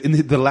in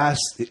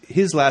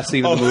his last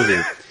scene of the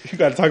movie. You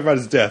got to talk about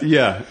his death.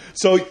 Yeah.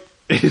 So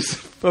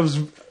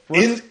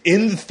in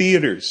in the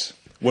theaters,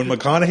 when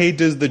McConaughey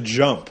does the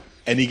jump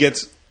and he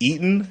gets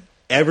eaten,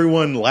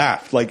 everyone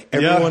laughed. Like,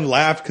 everyone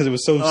laughed because it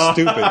was so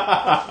stupid.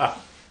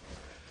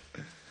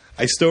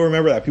 I still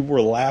remember that. People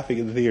were laughing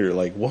in the theater.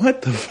 Like,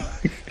 what the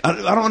fuck? I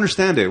don't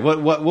understand it.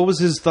 What was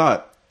his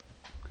thought?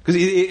 Because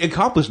it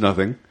accomplished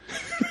nothing.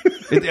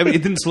 It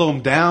didn't slow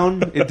him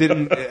down. It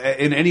didn't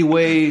in any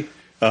way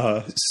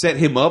set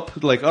him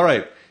up. Like, all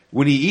right,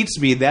 when he eats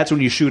me, that's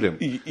when you shoot him.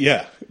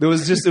 Yeah. It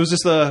was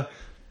just a.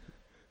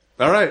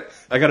 All right,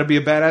 I got to be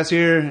a badass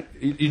here.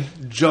 He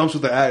jumps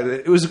with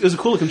the. It was a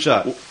cool looking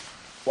shot.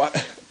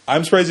 What?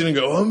 I'm surprised he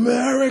didn't go,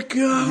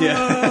 America.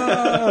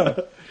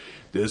 Yeah.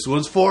 This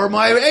one's for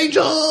my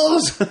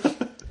angels.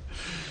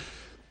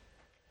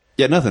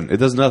 Yeah, nothing. It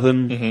does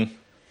nothing. Mm-hmm.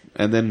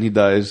 And then he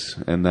dies,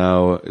 and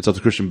now it's up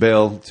to Christian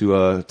Bale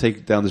to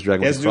take down this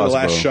dragon. He has to do the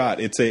last shot.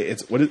 It's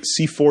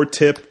C4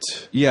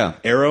 tipped. Yeah,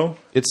 arrow.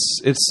 It's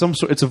some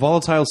sort. It's a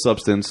volatile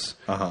substance.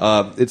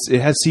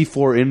 It has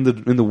C4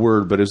 in the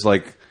word, but it's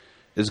like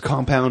there's a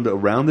compound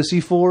around the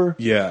C4.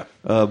 Yeah,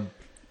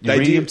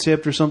 uranium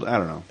tipped or something. I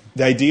don't know.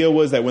 The idea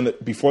was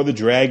that before the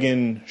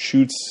dragon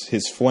shoots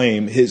his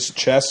flame, his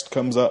chest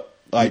comes up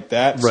like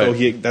that. Right.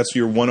 So that's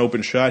your one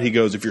open shot. He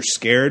goes, if you're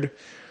scared,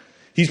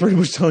 he's pretty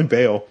much telling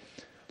Bale,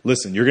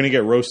 listen, you're going to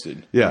get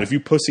roasted. Yeah. But if you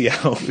pussy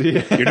out,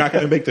 you're not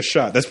going to make the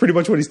shot. That's pretty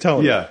much what he's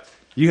telling him.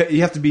 Yeah.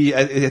 You have to be,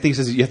 I think it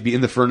says you have to be in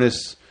the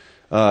furnace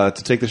to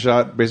take the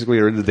shot, basically,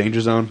 or in the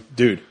danger zone.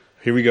 Dude,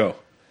 here we go.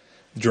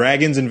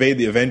 Dragons invade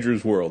the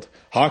Avengers world.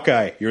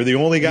 Hawkeye, you're the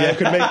only guy who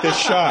could make this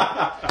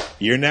shot.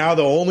 You're now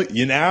the only.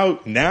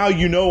 Now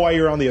you know why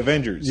you're on the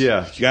Avengers.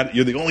 Yeah,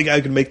 you're the only guy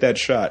who can make that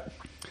shot.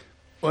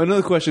 Well,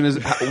 another question is,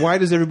 why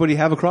does everybody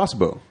have a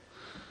crossbow?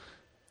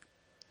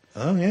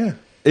 Oh yeah.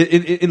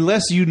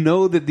 Unless you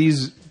know that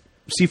these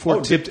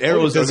C4 tipped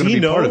arrows are going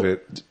to be part of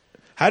it.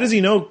 How does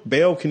he know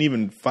Bale can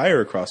even fire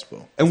a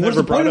crossbow? And what's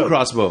the point of a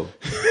crossbow?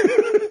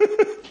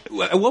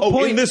 At what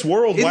point in this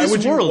world? Why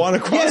would you want a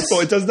crossbow?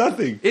 Yes. It does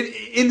nothing.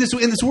 In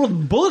this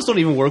world, bullets don't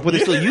even work, but they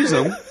still use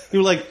them.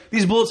 You're like,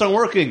 these bullets aren't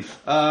working.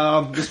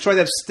 Just try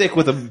that stick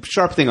with a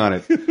sharp thing on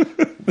it.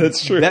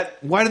 That's true.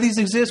 Why do these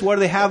exist? Why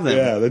do they have them?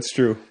 Yeah, that's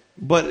true.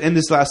 But in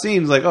this last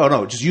scene, it's like, oh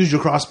no, just use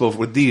your crossbow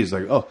with these.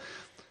 Like, oh,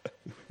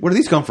 where do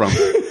these come from?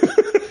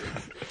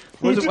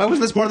 Why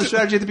wasn't this part of the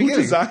strategy at the beginning?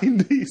 Who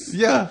designed these?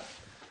 Yeah.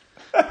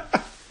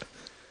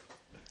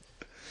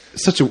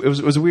 It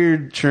was a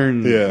weird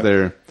churn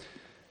there.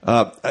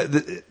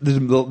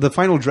 The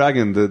final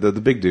dragon, the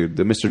big dude,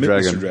 the Mr.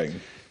 Dragon. Mr.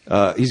 Dragon.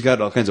 He's got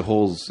all kinds of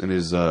holes in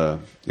his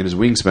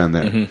wingspan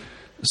there. Mm-hmm.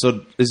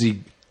 So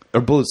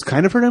are bullets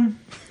kind of hurt him?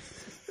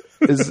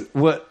 Is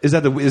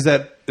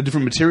that a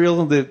different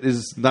material that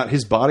is not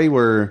his body?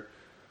 Where?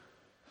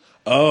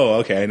 Oh,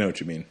 okay, I know what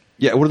you mean.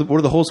 Yeah, where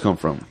do the holes come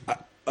from?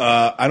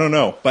 I don't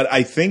know, but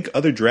I think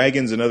other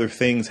dragons and other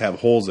things have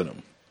holes in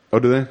them. Oh,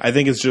 do they? I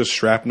think it's just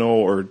shrapnel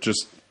or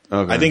just.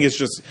 Okay. I think it's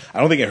just. I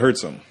don't think it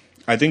hurts them.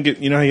 I think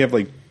you know how you have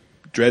like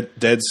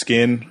dead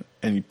skin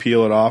and you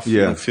peel it off. Yeah.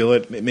 You don't feel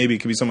it. Maybe it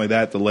could be something like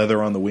that. The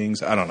leather on the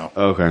wings. I don't know.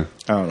 Okay.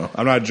 I don't know.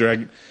 I'm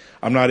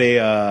not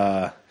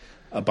a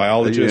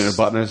biologist. Are you a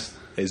botanist?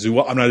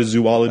 I'm not a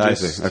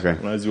zoologist. I see. Okay.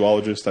 I'm not a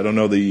zoologist. I don't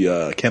know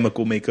the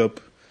chemical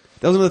makeup.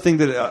 That was another thing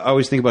that I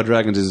always think about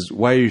dragons is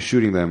why are you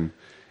shooting them?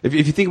 If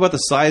you think about the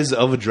size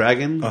of a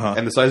dragon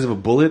and the size of a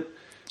bullet,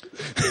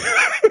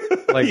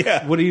 like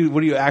what are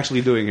you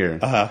actually doing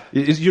here?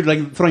 You're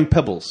like throwing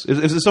pebbles.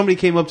 If somebody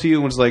came up to you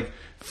and was like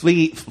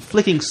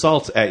flicking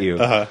salt at you,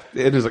 and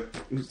it was like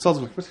salt's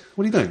like, what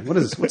are you doing?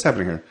 What's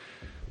happening here?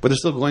 But they're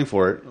still going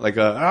for it. Like,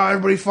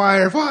 everybody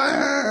fire!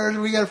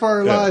 We got to fire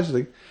our lives.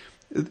 Like,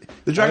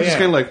 the dragon's just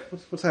kind of like,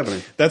 what's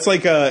happening? That's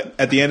like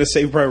at the end of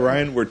Saving Private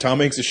Ryan, where Tom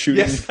Hanks is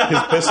shooting his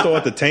pistol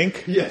at the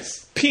tank.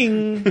 Yes.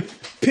 Ping,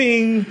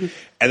 ping, and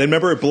then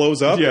remember it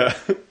blows up. Yeah.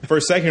 For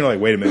a second, you're like,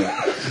 wait a minute.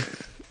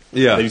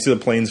 Yeah. Then you see the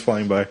planes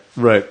flying by.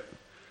 Right.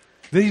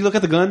 Did he look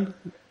at the gun?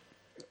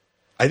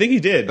 I think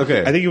he did.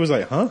 Okay. I think he was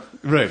like, huh?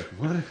 Right.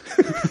 What?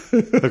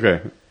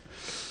 Okay.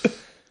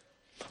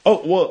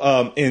 Oh,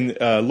 well, in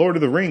Lord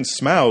of the Rings,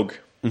 Smaug,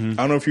 I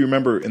don't know if you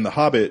remember in The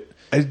Hobbit.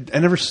 I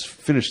never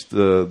finished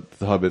the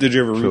Hobbit. Did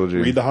you ever trilogy.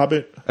 read The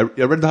Hobbit? I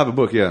read the Hobbit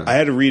book. Yeah, I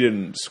had to read it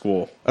in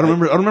school. I don't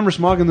remember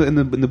Smaug in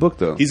the book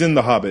though. He's in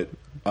The Hobbit.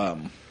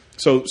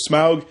 So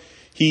Smaug,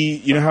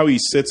 you know how he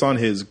sits on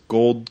his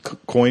gold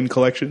coin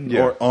collection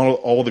or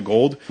all the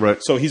gold. Right.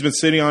 So he's been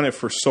sitting on it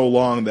for so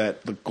long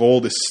that the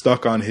gold is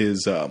stuck on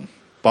his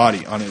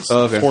body, on his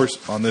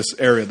horse, on this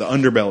area, the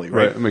underbelly.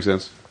 Right, that makes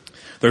sense.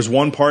 There's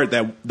one part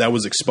that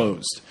was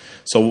exposed.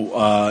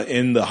 So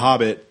in The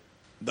Hobbit,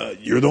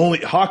 you're the only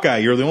Hawkeye.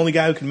 You're the only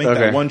guy who can make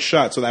that one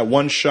shot. So that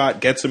one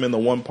shot gets him in the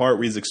one part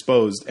where he's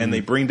exposed, and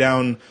they bring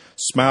down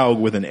Smaug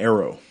with an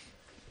arrow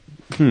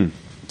to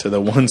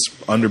the one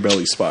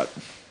underbelly spot.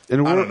 I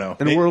don't know.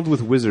 In a world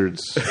with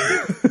wizards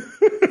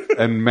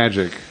and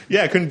magic,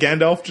 couldn't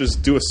Gandalf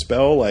just do a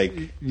spell like?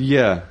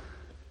 Yeah,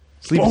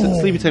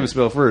 sleepy time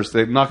spell first.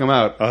 They knock him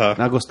out.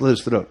 Now go slit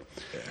his throat,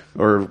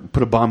 or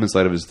put a bomb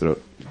inside of his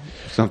throat.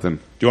 Something.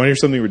 Do you want to hear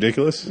something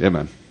ridiculous? Yeah,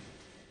 man.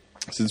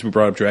 Since we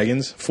brought up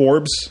dragons,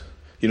 Forbes,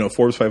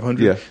 Forbes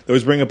 500. Yeah. They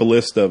always bring up a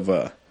list of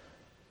they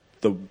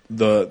have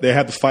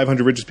the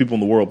 500 richest people in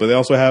the world, but they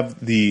also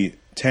have the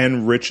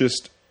 10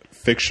 richest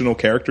fictional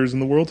characters in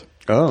the world.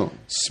 Oh.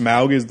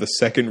 Smaug is the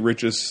second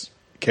richest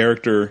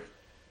character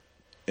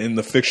in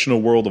the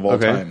fictional world of all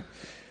time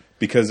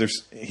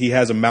because he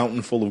has a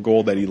mountain full of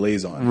gold that he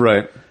lays on.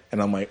 Right.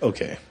 And I'm like,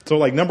 okay. So,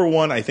 like, number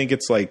one, I think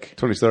it's like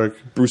Tony Stark,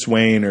 Bruce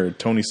Wayne, or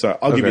Tony Stark.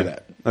 I'll give you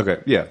that.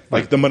 Okay, yeah.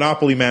 Like, the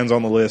Monopoly Man's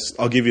on the list.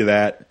 I'll give you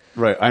that.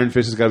 Right. Iron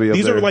Fist has got to be up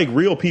These there. are, like,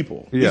 real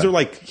people. Yeah. These are,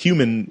 like,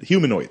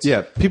 humanoids.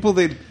 Yeah, people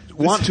they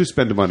want to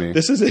spend money.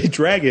 This is a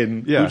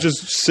dragon who's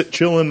just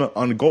chilling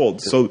on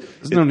gold. So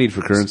there's no need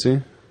for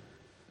currency.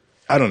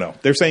 I don't know.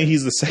 They're saying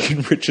he's the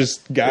second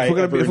richest guy. If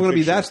we're going to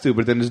be that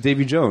stupid, then it's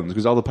Davy Jones,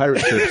 because all the pirate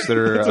ships that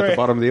are at the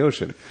bottom of the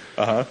ocean.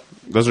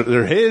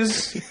 They're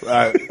his,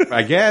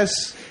 I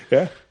guess.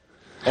 Yeah.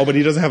 Oh, but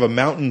he doesn't have a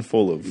mountain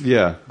full of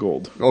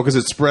gold. Oh, because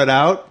it's spread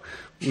out?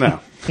 No.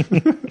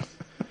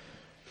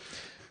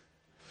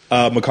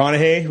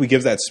 McConaughey, who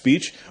gives that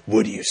speech.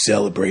 What are you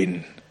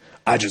celebrating?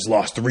 I just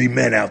lost 3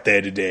 men out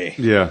there today.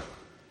 Yeah.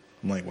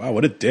 I'm like, wow,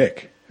 what a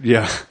dick.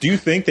 Yeah. Do you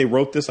think they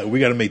wrote this like, we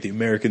got to make the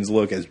Americans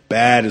look as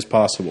bad as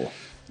possible?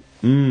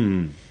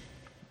 I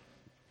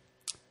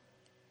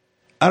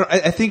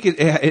think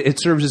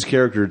it serves his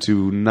character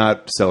to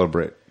not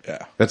celebrate.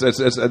 Yeah. That's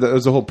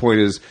the whole point.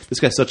 Is this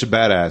guy's such a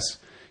badass,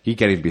 he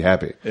can't even be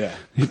happy. Yeah.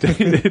 He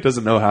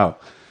doesn't know how.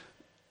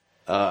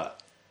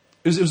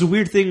 It was a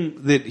weird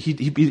thing that he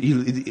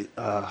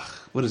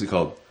what is it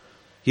called?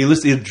 He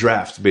enlisted a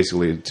draft,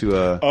 basically,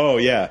 to... Oh,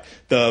 yeah.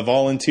 The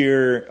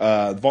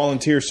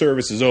volunteer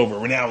service is over.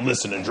 We're now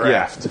enlisting a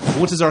draft. Yeah.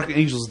 Once his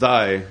archangels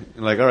die,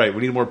 like, all right,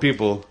 we need more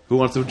people. Who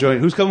wants to join?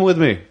 Who's coming with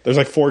me? There's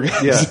like 4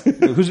 guys. Yeah.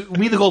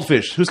 Me and the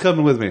goldfish. Who's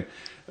coming with me?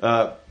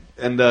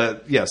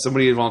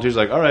 Somebody volunteers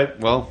like, all right,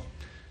 well...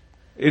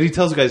 And he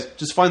tells the guys,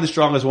 just find the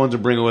strongest ones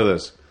and bring them with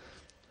us.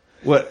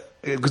 What?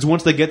 Because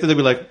once they get there, they'll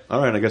be like,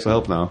 all right, I guess I'll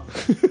help now.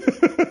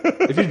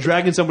 If you're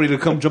dragging somebody to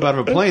come jump out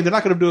of a plane, they're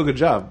not going to do a good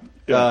job.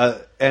 Yeah.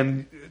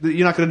 And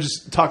you're not going to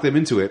just talk them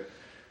into it.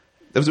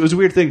 It was a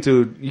weird thing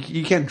to...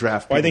 You can't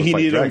draft people. Well, I think he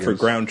needed them for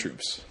ground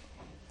troops.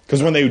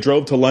 Because when they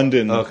drove to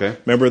London,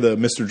 remember the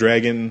Mr.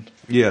 Dragon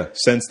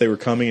sensed they were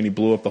coming and he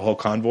blew up the whole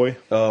convoy?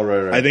 Oh,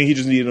 right. I think he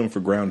just needed them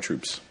for ground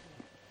troops.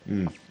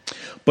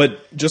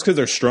 But just because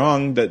they're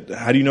strong,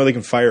 how do you know they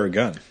can fire a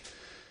gun?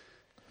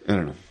 I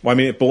don't know. Well, I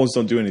mean, bullets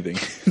don't do anything.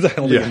 I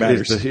don't think it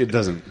matters. It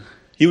doesn't.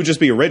 He would just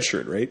be a red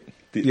shirt, right?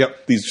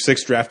 These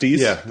 6 draftees,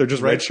 they're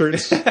just red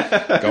shirts.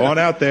 Go on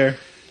out there.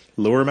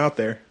 Lure them out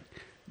there.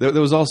 There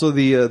was also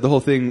the whole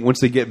thing,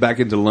 once they get back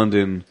into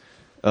London,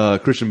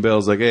 Christian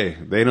Bale's like, hey,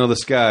 they know the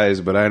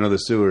skies, but I know the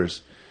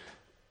sewers.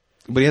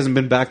 But he hasn't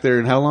been back there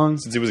in how long?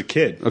 Since he was a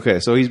kid. Okay,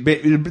 so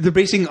they're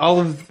basing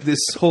all of this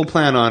whole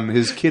plan on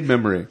his kid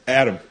memory.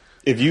 Adam,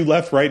 if you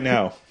left right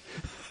now,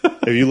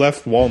 if you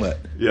left Walnut,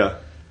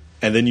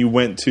 and then you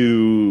went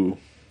to,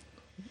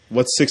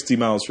 what's 60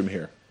 miles from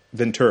here?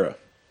 Ventura.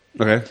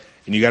 Okay.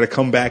 And you got to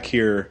come back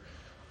here.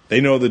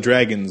 They know the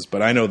dragons,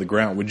 but I know the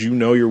ground. Would you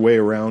know your way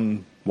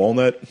around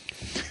Walnut?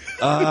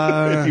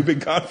 If you've been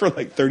gone for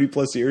like 30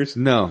 plus years?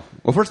 No.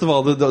 Well, first of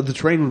all, the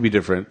train would be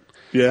different.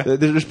 Yeah.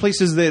 There's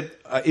places that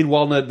in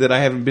Walnut that I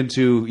haven't been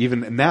to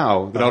even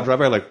now that I'll drive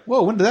by like,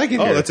 whoa, when did that get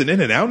here? Oh, that's an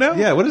In-N-Out now?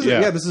 Yeah, what is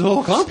it? Yeah, this is a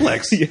whole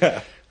complex.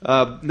 Yeah.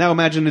 Now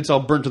imagine it's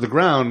all burnt to the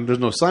ground. There's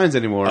no signs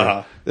anymore.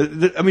 I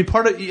mean,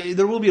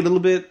 there will be a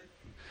little bit,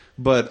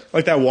 but...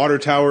 Like that water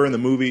tower in the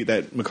movie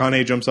that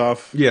McConaughey jumps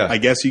off. Yeah. I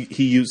guess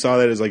he saw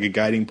that as like a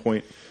guiding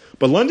point.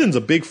 But London's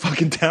a big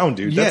fucking town,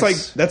 dude.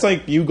 Yes. That's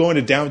like you going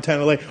to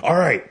downtown LA. All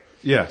right.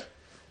 Yeah.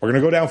 We're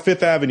going to go down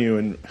 5th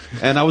Avenue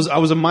and I was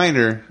a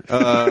minor.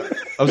 I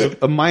was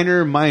a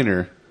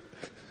minor.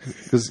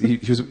 Because he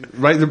was...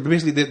 Right,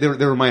 basically,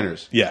 they were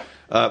minors. Yeah.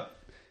 But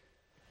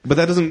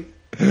that doesn't...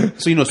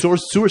 So,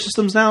 sewer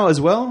systems now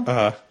as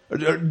well?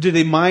 Or did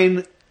they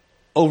mine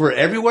over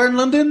everywhere in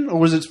London? Or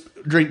was it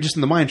just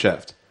in the mine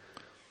shaft?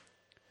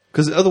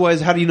 Because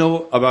otherwise, how do you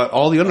know about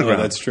all the underground?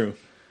 Oh, that's true.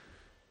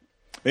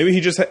 Maybe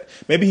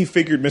he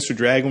figured Mr.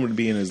 Dragon would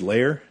be in his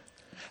lair.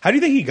 How do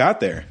you think he got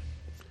there?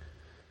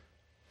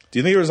 Do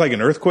you think there was like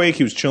an earthquake?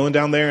 He was chilling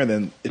down there and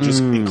then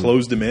it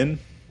closed him in?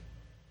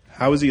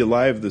 How is he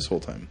alive this whole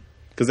time?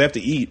 Because they have to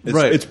eat.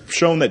 It's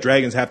shown that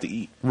dragons have to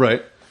eat.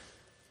 Right.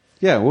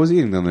 Yeah, what was he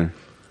eating down there?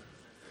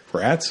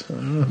 Rats? I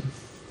don't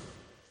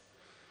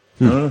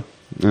know.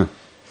 Yeah.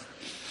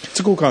 It's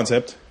a cool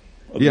concept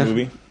of the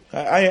movie.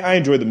 I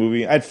enjoyed the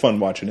movie. I had fun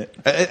watching it.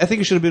 I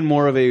think it should have been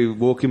more of a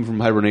woke him from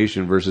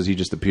hibernation versus he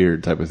just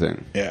appeared type of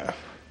thing. Yeah.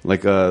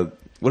 Like,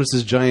 what is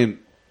this giant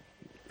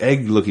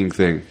egg-looking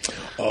thing?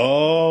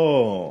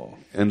 Oh.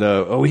 And,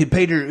 we hit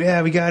pager.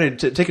 Yeah, we got it.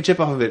 Take a chip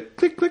off of it.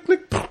 Click, click,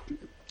 click.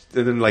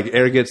 And then, like,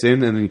 air gets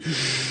in, and then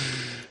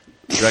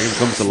the dragon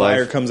comes to life.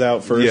 Fire comes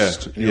out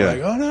first. Yeah. And you're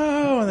like, oh,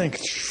 no. And then...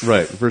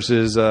 Right.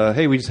 Versus,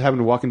 hey, we just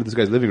happened to walk into this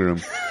guy's living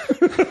room.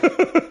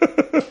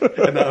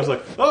 And I was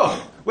like,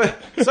 oh, well,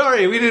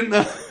 sorry, we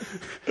didn't...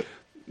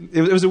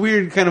 It was a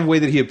weird kind of way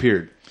that he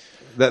appeared.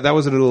 That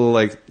was a little,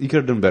 like, you could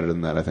have done better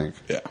than that, I think.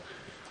 Yeah.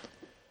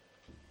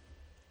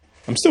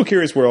 I'm still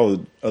curious where all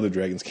the other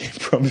dragons came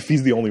from, if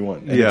he's the only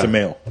one. And it's a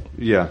male.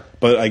 Yeah.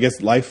 But I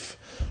guess life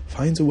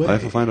finds a way.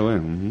 Life will find a way.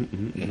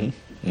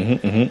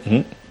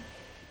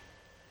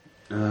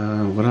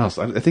 What else?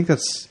 I think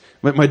that's...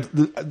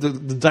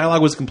 The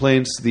dialogue was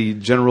complaints, the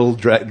general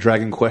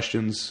dragon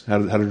questions, how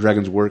do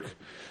dragons work.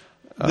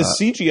 The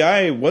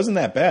CGI wasn't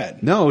that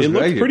bad. No, it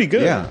looked pretty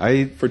good.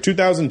 Yeah, for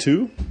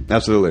 2002,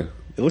 absolutely,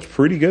 it looked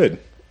pretty good.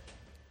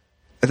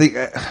 I think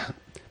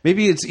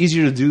maybe it's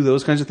easier to do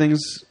those kinds of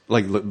things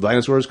like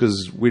dinosaurs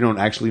because we don't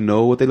actually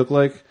know what they look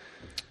like.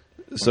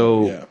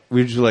 So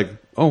we're just like,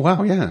 oh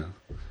wow, yeah.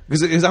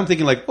 Because I'm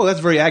thinking like, oh,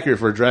 that's very accurate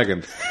for a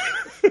dragon.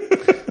 I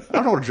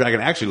don't know what a dragon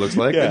actually looks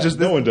like. Yeah,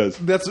 no one does.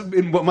 That's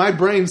what my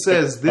brain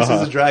says. This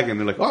is a dragon.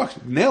 They're like, oh,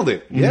 nailed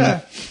it. Mm-hmm.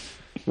 Yeah,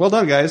 well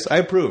done, guys. I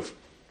approve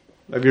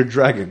of your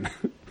dragon.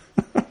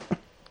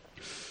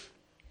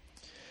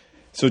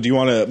 So do you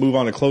want to move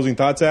on to closing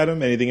thoughts,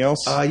 Adam? Anything else?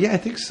 Yeah, I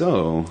think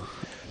so.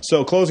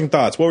 So closing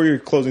thoughts. What were your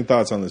closing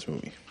thoughts on this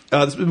movie?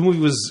 This movie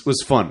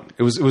was fun.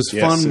 It was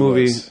fun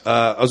movie.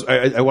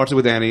 I watched it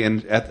with Annie,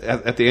 and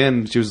at the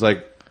end, she was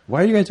like,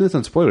 "Why are you guys doing this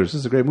on spoilers? This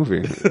is a great movie.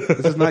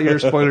 This is not your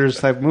spoilers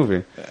type of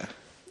movie." Yeah.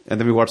 And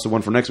then we watched the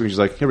one for next week. She's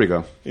like, "Here we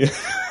go. Yeah.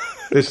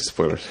 This is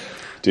spoilers,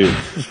 dude.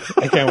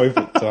 I can't wait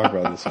to talk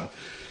about this one."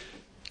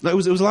 No, it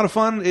was a lot of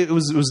fun. It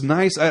was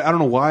nice. I don't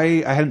know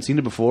why I hadn't seen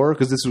it before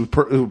because this was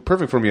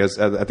perfect for me at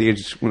the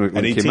age when it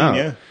 18, came out.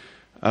 Yeah.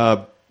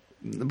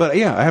 But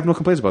yeah, I have no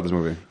complaints about this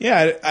movie.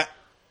 Yeah,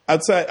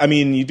 outside. I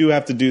mean, you do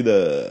have to do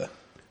the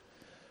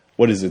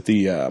what is it?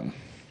 The I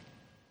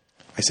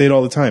say it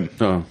all the time.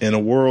 Uh-huh. In a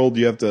world,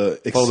 you have to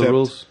accept, follow the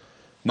rules.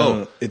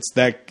 No, it's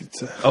that.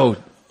 Oh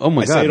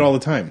my God! I say it all the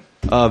time.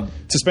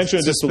 Suspension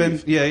of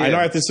disbelief. Yeah. I know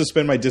I have to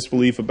suspend my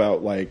disbelief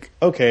about like,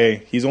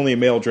 okay, he's only a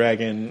male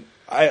dragon.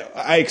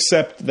 I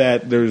accept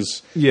that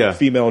there's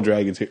female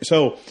dragons here.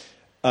 So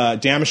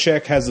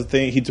Damashek has a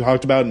thing he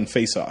talked about in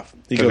Face Off.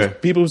 He goes,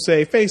 people who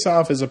say Face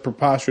Off is a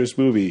preposterous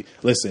movie.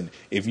 Listen,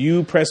 if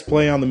you press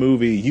play on the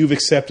movie, you've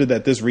accepted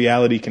that this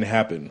reality can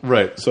happen.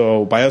 Right.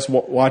 So by us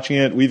watching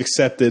it, we've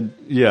accepted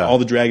all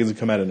the dragons that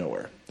come out of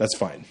nowhere. That's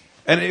fine.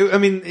 And I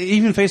mean,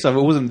 even Face Off, it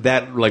wasn't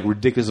that like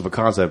ridiculous of a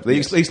concept. They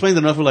explained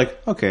enough. We're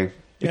like, okay,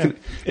 it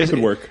could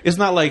work. It's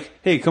not like,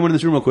 hey, come into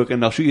this room real quick,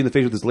 and I'll shoot you in the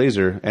face with this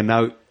laser, and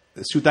now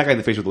shoot that guy in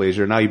the face with a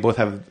laser. Now you both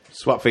have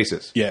swap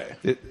faces. Yeah,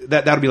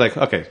 that would be like,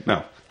 okay,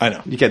 no, I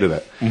know you can't do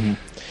that.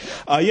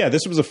 Mm-hmm.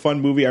 This was a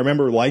fun movie. I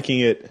remember liking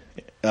it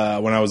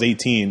when I was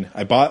 18.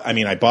 I bought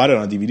it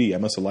on DVD. I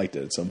must have liked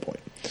it at some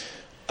point.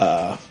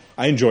 I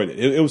enjoyed it.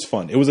 It was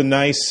fun. It was a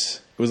nice.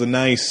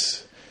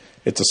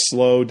 It's a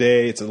slow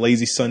day. It's a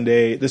lazy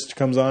Sunday. This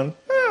comes on.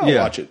 I'll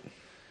watch it.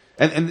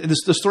 And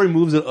the story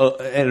moves at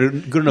a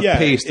good enough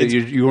pace that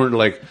you weren't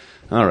like,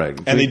 all right.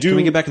 Can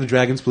we get back to the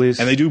dragons, please?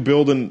 And they do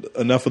build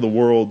enough of the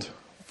world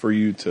for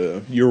you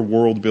to your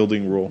world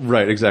building rule.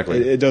 Right, exactly.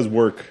 It does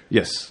work.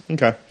 Yes.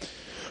 Okay.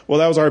 Well,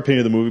 that was our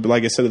opinion of the movie. But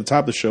like I said at the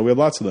top of the show, we have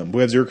lots of them.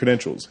 We have 0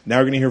 credentials. Now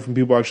we're going to hear from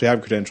people who actually have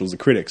credentials, the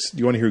critics. Do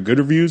you want to hear good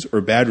reviews or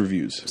bad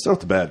reviews? Start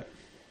with the bad.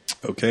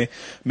 Okay.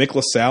 Mick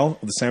LaSalle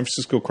of the San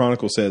Francisco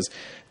Chronicle says,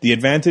 the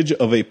advantage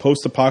of a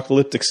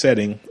post-apocalyptic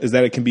setting is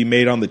that it can be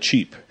made on the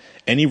cheap.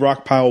 Any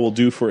rock pile will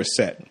do for a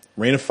set.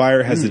 Rain of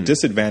Fire has the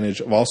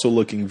disadvantage of also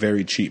looking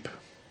very cheap.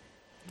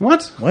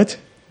 What?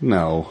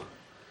 No.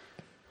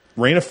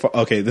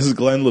 Okay, this is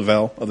Glenn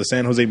Lavelle of the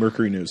San Jose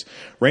Mercury News.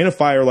 Rain of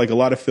Fire, like a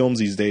lot of films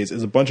these days,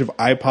 is a bunch of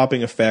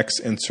eye-popping effects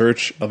in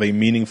search of a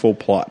meaningful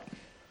plot.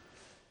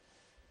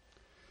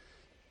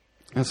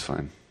 That's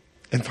fine.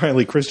 And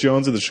finally, Chris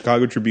Jones of the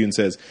Chicago Tribune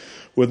says,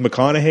 with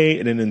McConaughey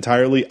in an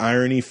entirely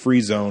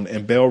irony-free zone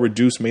and Bale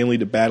reduced mainly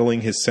to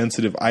battling his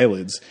sensitive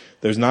eyelids,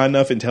 there's not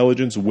enough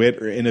intelligence,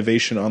 wit, or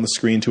innovation on the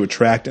screen to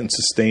attract and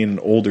sustain an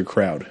older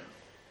crowd.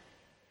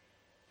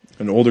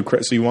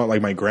 So you want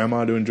like my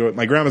grandma to enjoy it?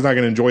 My grandma's not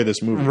going to enjoy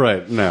this movie.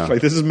 Right, no.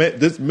 Like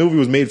this movie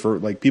was made for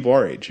like people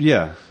our age.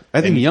 Yeah.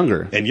 I think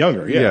younger. And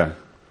younger, yeah.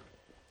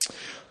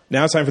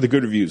 Now it's time for the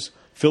good reviews.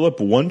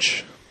 Philip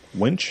Wunsch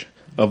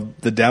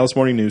of the Dallas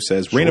Morning News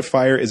says, Rain of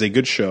Fire is a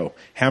good show,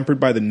 hampered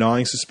by the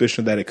gnawing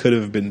suspicion that it could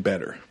have been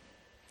better.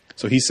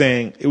 So he's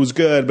saying it was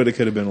good, but it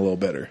could have been a little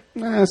better.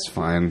 That's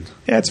fine.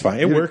 Yeah, it's fine.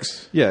 It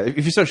works. Yeah,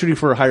 if you start shooting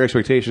for higher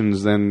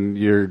expectations, then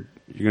you're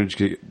going to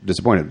get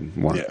disappointed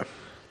more. Yeah.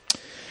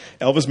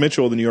 Elvis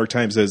Mitchell of the New York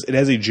Times says, it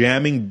has a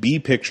jamming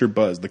B-picture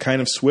buzz, the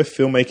kind of swift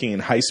filmmaking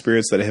and high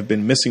spirits that have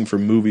been missing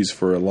from movies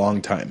for a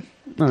long time.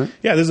 All right.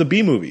 Yeah, this is a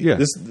B movie. Yeah.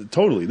 This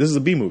is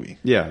a B movie.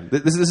 Yeah,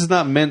 this is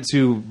not meant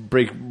to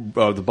break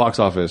the box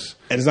office.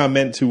 And it's not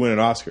meant to win an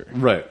Oscar.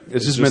 Right.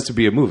 It's just meant to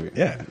be a movie.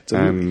 Yeah, it's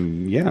a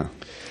movie. Yeah.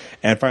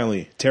 And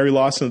finally, Terry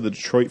Lawson of the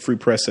Detroit Free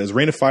Press says,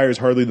 Reign of Fire is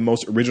hardly the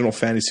most original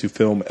fantasy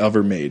film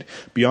ever made.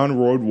 Beyond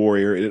Road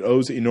Warrior, it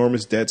owes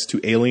enormous debts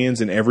to Aliens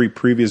and every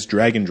previous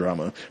Dragon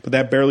drama, but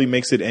that barely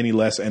makes it any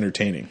less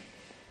entertaining.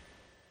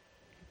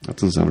 That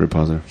doesn't sound very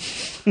positive.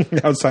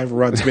 Now it's time for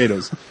Rotten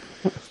Tomatoes.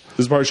 This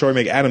is part of the show where I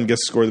make Adam guess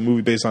the score of the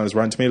movie based on his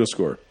Rotten Tomatoes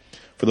score.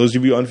 For those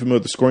of you unfamiliar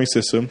with the scoring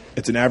system,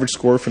 it's an average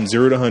score from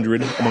 0 to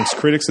 100 amongst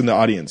critics and the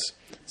audience.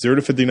 0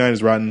 to 59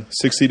 is rotten,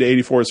 60 to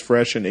 84 is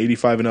fresh, and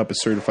 85 and up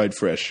is certified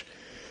fresh.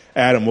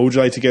 Adam, what would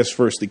you like to guess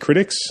first, the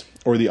critics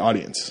or the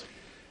audience?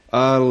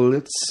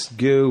 Let's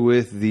go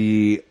with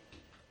the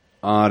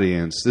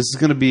audience. This is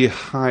going to be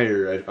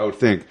higher, I would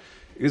think.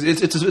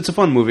 It's a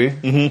fun movie.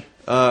 Mm-hmm.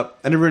 I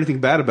never heard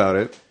anything bad about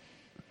it.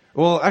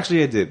 Well,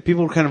 actually, I did.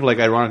 People were kind of like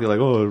ironically like,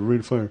 "Oh,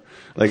 Reign of Fire,"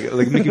 like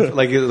making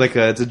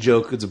it's a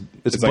joke. It's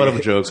a butt of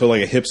a joke. So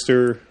like a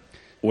hipster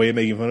way of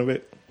making fun of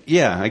it.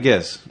 Yeah, I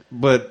guess,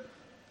 but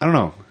I don't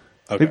know.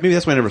 Okay. Maybe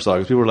that's why I never saw it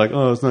because people were like,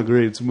 "Oh, it's not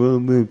great." It's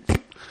I'm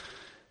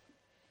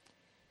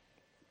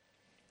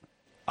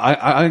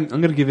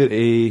gonna give it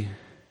a.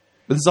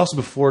 But this is also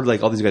before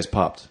like all these guys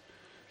popped.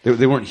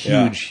 They weren't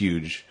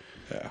huge.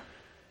 Yeah.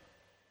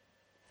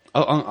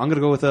 I'm gonna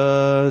go with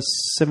a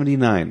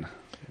 79.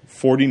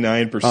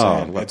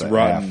 49%. That's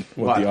rotten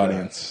with the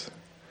audience.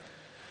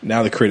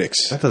 Now the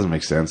critics. That doesn't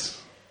make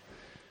sense.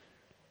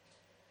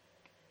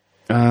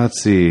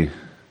 Let's see.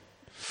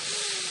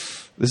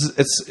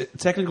 It's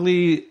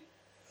technically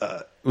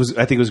I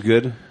think it was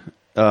good.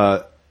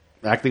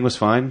 Acting was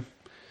fine.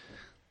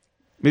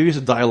 Maybe it's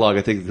a dialogue.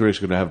 I think the critics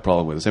are going to have a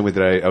problem with. The same way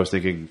that I was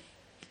thinking,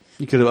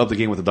 you could have upped the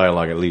game with the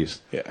dialogue at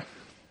least. Yeah.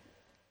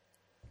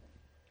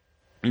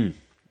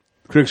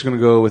 Critics are going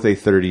to go with a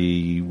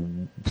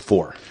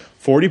 34.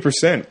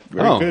 40%.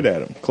 Very good,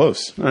 Adam.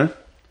 Close. All right.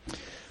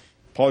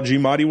 Paul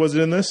Giamatti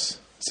wasn't in this.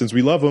 Since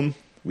we love him,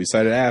 we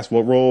decided to ask,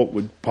 what role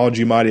would Paul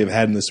Giamatti have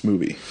had in this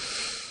movie?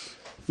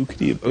 Who could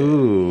he have been?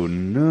 Oh,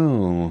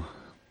 no.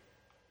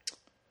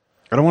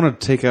 I don't want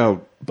to take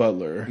out...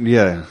 Butler.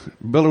 Yeah.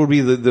 Butler would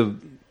be the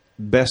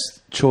best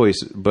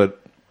choice,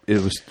 but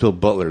it was still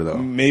Butler, though.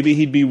 Maybe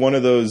he'd be one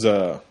of those,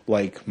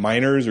 like,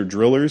 miners or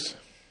drillers.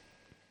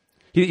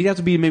 He'd have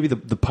to be maybe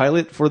the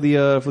pilot for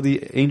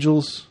the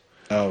Angels.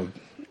 Oh,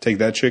 take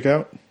that chick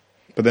out?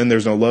 But then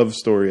there's no love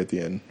story at the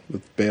end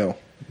with Bale.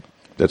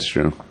 That's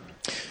true.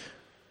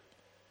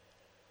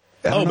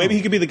 Maybe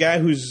he could be the guy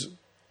who's,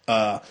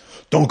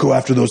 don't go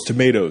after those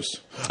tomatoes.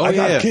 I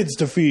got kids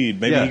to feed.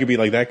 Maybe he could be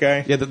like that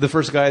guy. Yeah, the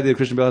first guy that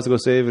Christian Bale has to go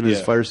save in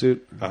his fire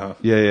suit. Uh-huh.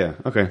 Yeah.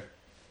 Okay.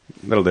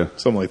 That'll do.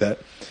 Something like that.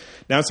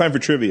 Now it's time for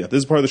trivia. This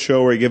is part of the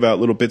show where I give out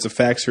little bits of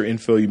facts or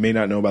info you may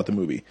not know about the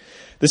movie.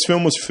 This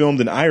film was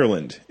filmed in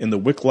Ireland in the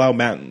Wicklow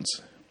Mountains.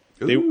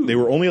 They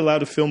were only allowed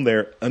to film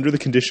there under the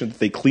condition that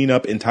they clean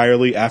up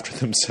entirely after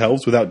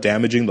themselves without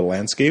damaging the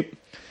landscape.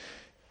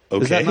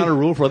 Okay. Is that not a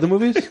rule for other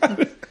movies?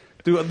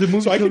 Do the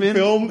movies so I can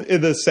film in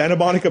the Santa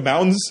Monica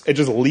Mountains and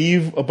just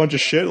leave a bunch of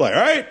shit like,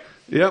 all right,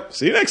 yep,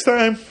 see you next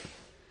time.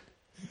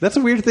 That's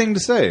a weird thing to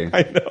say.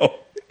 I know.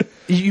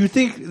 You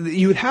think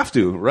you would have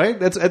to, right?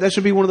 That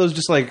should be one of those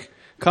just like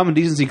common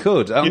decency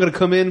codes. I'm going to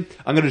come in,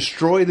 I'm going to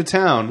destroy the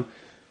town,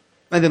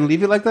 and then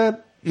leave it like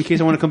that in case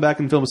I want to come back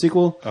and film a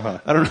sequel. Uh-huh.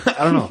 I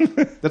don't know.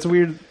 That's a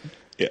weird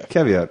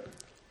caveat.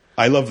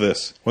 I love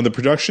this. When the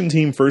production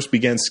team first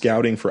began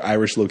scouting for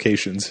Irish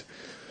locations,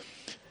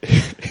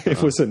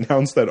 it was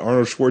announced that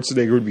Arnold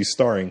Schwarzenegger would be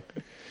starring.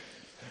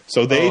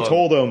 So they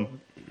told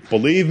him,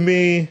 believe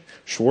me,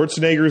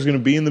 Schwarzenegger is going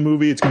to be in the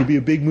movie. It's going to be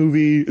a big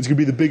movie. It's going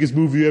to be the biggest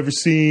movie you've ever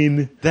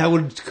seen. That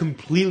would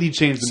completely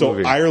change the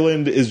movie. So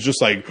Ireland is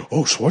just like,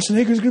 oh,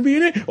 Schwarzenegger's going to be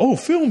in it? Oh,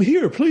 film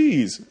here,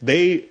 please.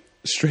 They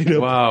straight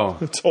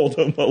up told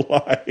him a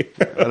lie.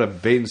 What a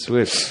bait and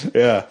switch.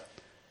 Yeah.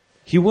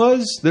 He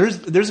was...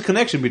 There's a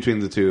connection between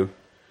the two.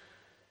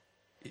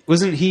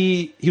 Wasn't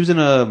he... He was in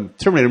a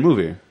Terminator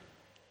movie.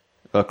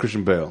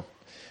 Christian Bale.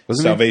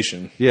 Wasn't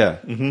Salvation. He? Yeah.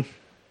 Mm-hmm.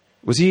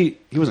 Was he...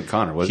 He wasn't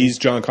Connor, was he? He's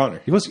John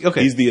Connor. He was...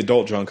 Okay. He's the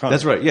adult John Connor.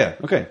 That's right, yeah.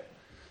 Okay.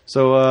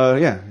 So,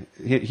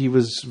 he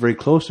was very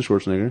close to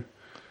Schwarzenegger.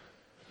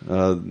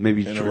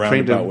 Maybe in a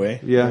roundabout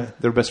way. Yeah.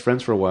 They were best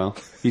friends for a while.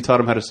 He taught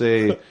him how to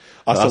say...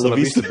 Hasta la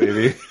vista,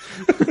 baby.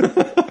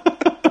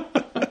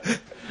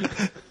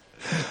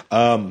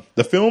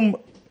 The film...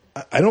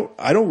 I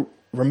don't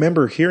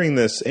remember hearing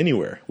this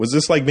anywhere. Was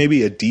this like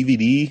maybe a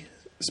DVD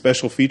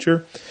special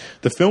feature?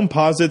 The film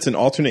posits an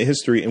alternate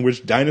history in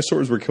which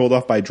dinosaurs were killed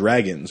off by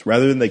dragons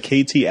rather than the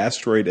KT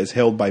asteroid as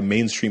held by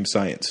mainstream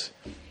science.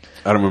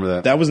 I don't remember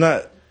that. That was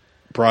not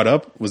brought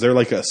up. Was there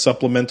like a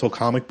supplemental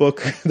comic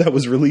book that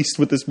was released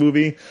with this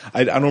movie?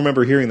 I don't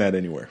remember hearing that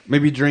anywhere.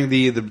 Maybe during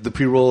the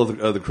pre-roll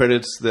of the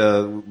credits,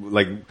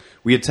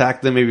 we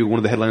attacked them. Maybe one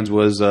of the headlines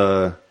was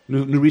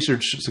New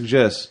research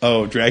suggests.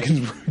 Oh,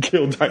 dragons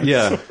kill dinosaurs.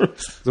 Yeah,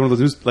 it's one of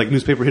those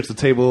newspaper hits the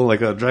table like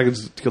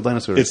dragons kill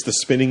dinosaurs. It's the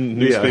spinning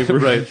newspaper,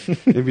 right?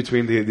 In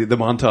between the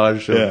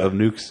montage of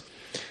nukes.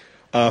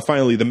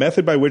 Finally, the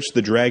method by which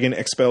the dragon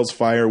expels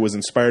fire was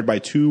inspired by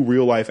two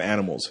real-life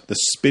animals, the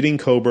spitting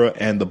cobra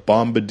and the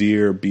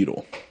bombardier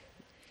beetle.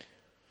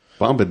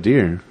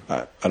 Bombardier?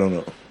 I don't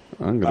know.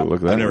 I'm going to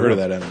look that up. I've never heard of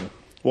that animal.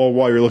 Well,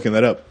 while you're looking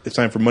that up, it's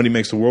time for Money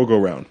Makes the World Go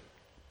Round.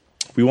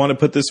 We want to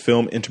put this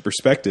film into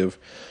perspective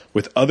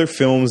with other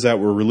films that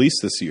were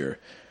released this year,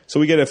 so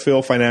we get to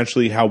feel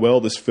financially how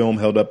well this film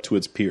held up to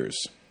its peers.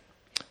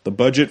 The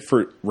budget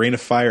for Reign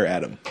of Fire,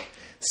 Adam,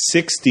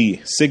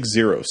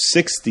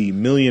 $60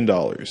 million.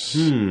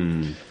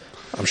 I'm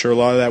sure a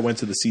lot of that went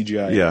to the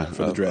CGI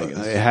for the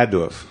dragons. It had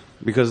to have.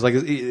 Because, I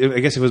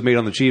guess it was made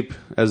on the cheap,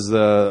 as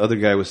the other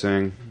guy was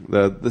saying.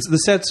 The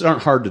sets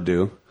aren't hard to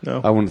do. No.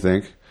 I wouldn't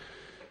think.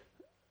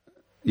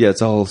 Yeah,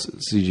 it's all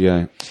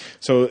CGI.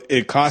 So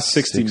it cost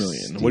 $60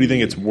 million. What do you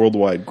think its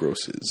worldwide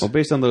gross is? Well,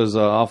 based on those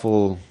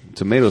awful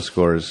tomato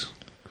scores,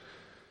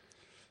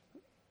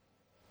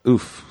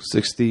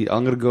 60.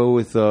 I'm going to go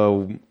with a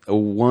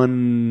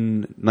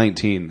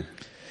 119.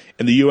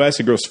 In the U.S.,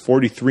 it grossed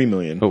 $43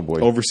 million. Oh, boy.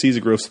 Overseas,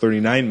 it grossed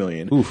 $39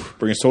 million.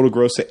 Bringing its total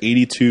gross to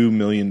 $82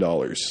 million.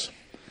 Oh,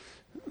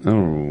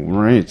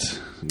 right.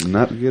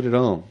 Not good at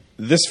all.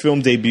 This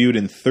film debuted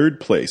in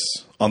third place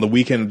on the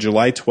weekend of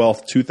July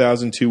 12th,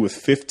 2002 with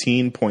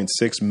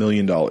 $15.6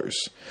 million.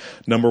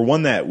 Number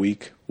one that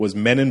week was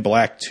Men in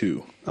Black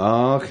 2.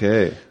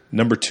 Okay.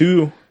 Number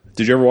 2,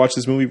 did you ever watch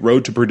this movie,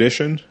 Road to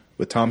Perdition,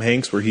 with Tom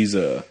Hanks, where he's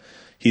an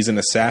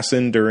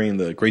assassin during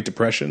the Great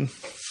Depression?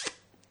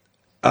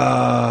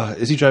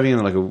 Is he driving in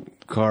a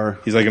car?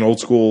 He's like an old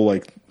school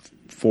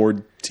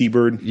Ford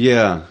T-Bird.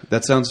 Yeah,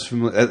 that sounds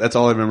familiar. That's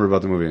all I remember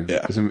about the movie.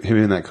 Yeah, him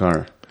in that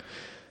car.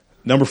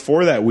 Number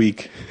 4 that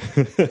week,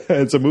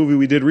 it's a movie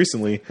we did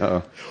recently.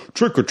 Uh-oh.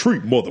 Trick or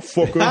Treat,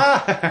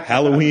 motherfucker!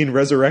 Halloween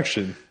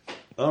Resurrection.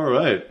 All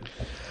right.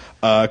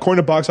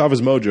 According to Box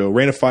Office Mojo,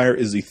 Reign of Fire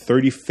is the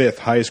 35th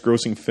highest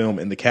grossing film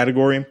in the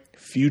category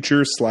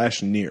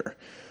Future/Near,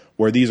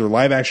 where these are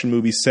live-action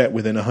movies set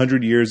within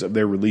 100 years of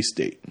their release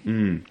date.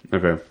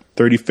 Okay.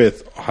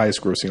 35th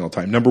highest grossing all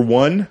time. Number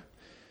 1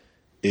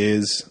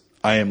 is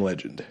I Am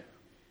Legend.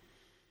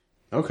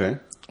 Okay.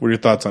 What are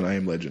your thoughts on I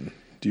Am Legend?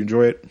 Do you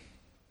enjoy it?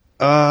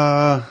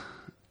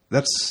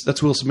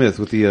 That's Will Smith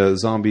with the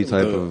zombie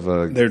type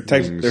of.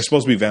 They're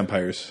supposed to be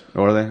vampires.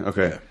 Oh, are they?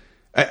 Okay. Yeah.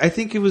 I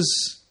think it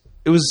was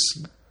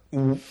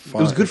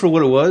good for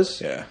what it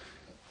was. Yeah.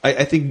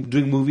 I think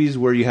doing movies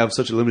where you have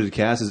such a limited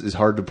cast is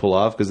hard to pull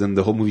off because then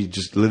the whole movie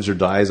just lives or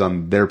dies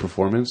on their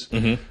performance.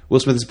 Mm-hmm. Will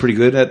Smith is pretty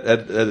good at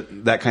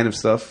that kind of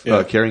stuff.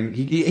 Yeah. Carrying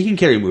he can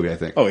carry a movie, I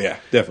think. Oh yeah,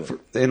 definitely.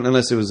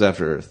 Unless it was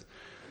After Earth,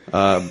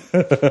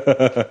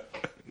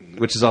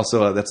 which is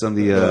also that's on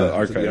the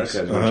archives.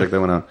 Check that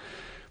one out.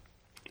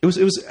 It was,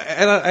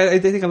 and I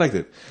think I liked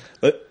it.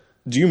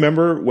 Do you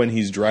remember when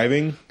he's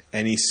driving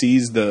and he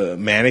sees the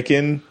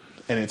mannequin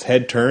and its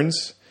head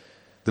turns?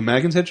 The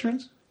mannequin's head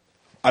turns?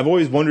 I've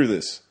always wondered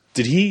this.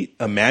 Did he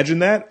imagine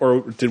that,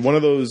 or did one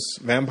of those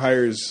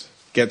vampires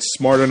get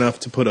smart enough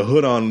to put a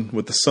hood on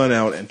with the sun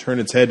out and turn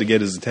its head to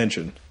get his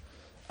attention?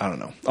 I don't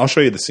know. I'll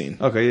show you the scene.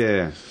 Okay,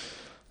 yeah.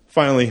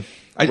 Finally,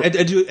 I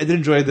did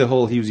enjoy the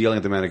whole he was yelling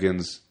at the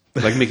mannequins,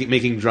 like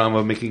making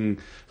drama, making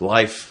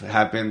life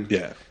happen.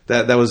 Yeah,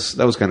 that was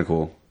kind of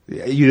cool.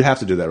 You'd have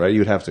to do that, right?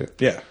 You'd have to.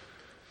 Yeah.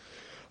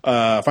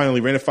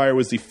 Finally, Reign of Fire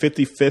was the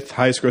 55th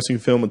highest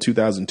grossing film of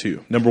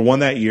 2002. Number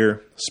 1 that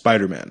year,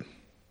 Spider-Man.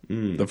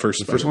 The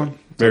first one?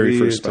 Very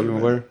first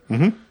Spider-Man.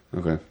 Mm-hmm.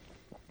 Okay.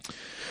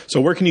 So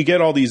where can you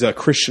get all these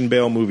Christian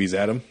Bale movies,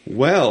 Adam?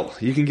 Well,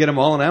 you can get them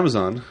all on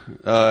Amazon.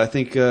 I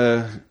think...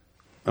 I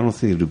don't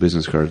think they do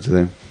business cards, do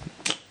they?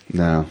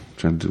 No. I'm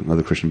trying to do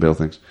other Christian Bale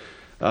things.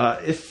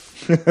 I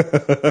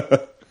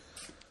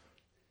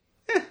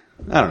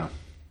don't know.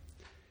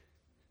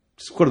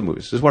 Just go to the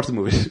movies. Just watch the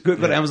movies. Go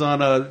to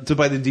Amazon to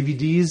buy the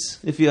DVDs,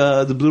 if you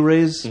the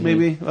Blu-rays,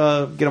 maybe.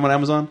 Get them on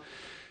Amazon.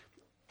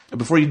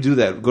 Before you do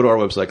that, go to our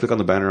website, click on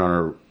the banner on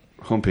our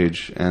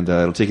homepage, and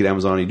it'll take you to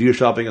Amazon. You do your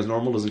shopping as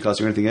normal. Doesn't cost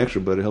you anything extra,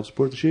 but it helps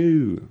support the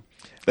show.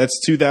 That's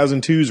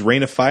 2002's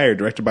Reign of Fire,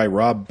 directed by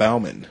Rob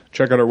Bauman.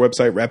 Check out our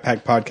website,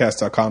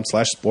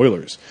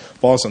 ratpackpodcast.com/spoilers.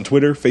 Follow us on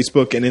Twitter,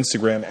 Facebook, and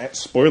Instagram at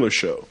Spoiler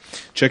Show.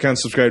 Check out and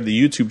subscribe to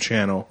the YouTube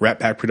channel, Rat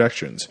Pack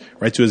Productions.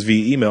 Write to us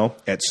via email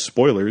at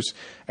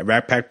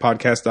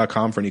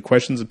spoilers@ratpackpodcast.com for any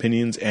questions,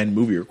 opinions, and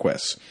movie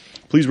requests.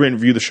 Please rate and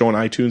review the show on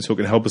iTunes so it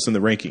can help us in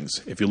the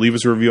rankings. If you leave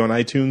us a review on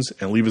iTunes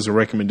and leave us a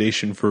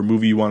recommendation for a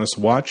movie you want us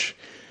to watch,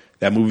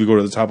 that movie will go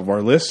to the top of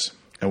our list,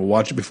 and we'll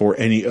watch it before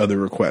any other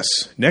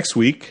requests. Next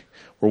week,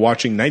 we're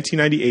watching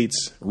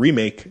 1998's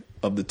remake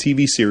of the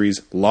TV series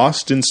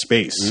Lost in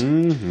Space.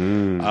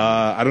 Mm-hmm.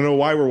 I don't know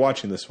why we're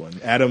watching this one.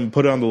 Adam,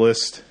 put it on the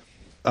list.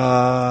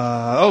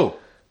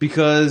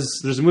 Because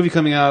there's a movie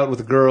coming out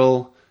with a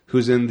girl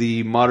who's in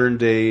the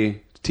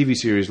modern-day TV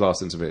series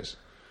Lost in Space.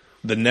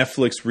 The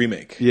Netflix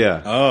remake.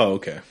 Yeah. Oh,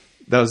 okay.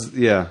 That was,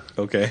 yeah.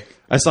 Okay.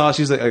 I saw,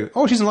 she's like,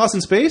 oh, she's in Lost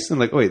in Space? And I'm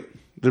like, oh, wait,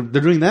 They're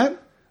doing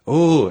that?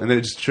 Oh, and then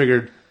it just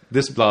triggered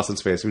this Lost in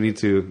Space. This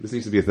needs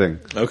to be a thing.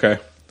 Okay.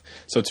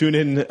 So tune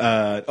in.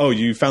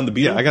 You found the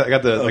beetle? Yeah, I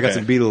got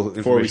some beetle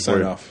information before we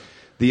sign off.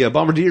 The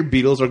bombardier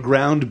beetles are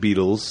ground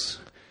beetles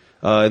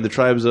in the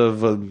tribes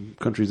of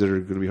countries that are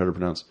going to be hard to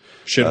pronounce.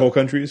 Shithole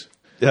countries?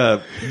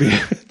 Do you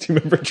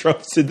remember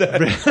Trump said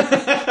that?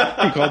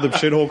 He called them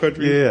shithole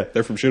countries? Yeah.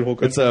 They're from shithole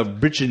countries? It's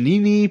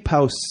Briccinini,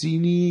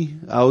 Pausini,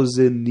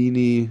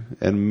 Ausenini,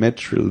 and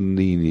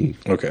Metronini.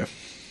 Okay.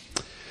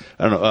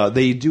 I don't know.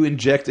 They do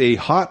inject a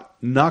hot,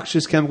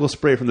 noxious chemical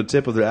spray from the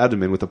tip of their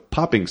abdomen with a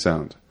popping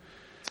sound.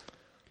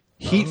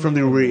 Heat from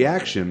the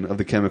reaction of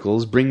the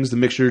chemicals brings the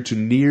mixture to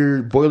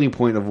near boiling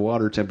point of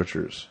water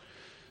temperatures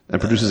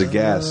and produces a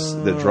gas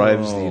that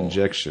drives the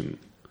injection.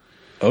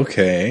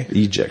 Okay.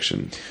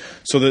 Ejection.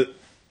 So the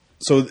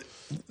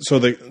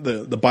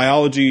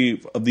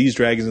biology of these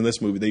dragons in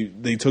this movie,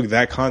 they took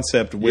that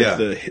concept with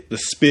the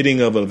spitting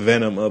of a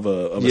venom of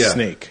a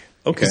snake.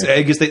 Okay.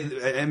 I guess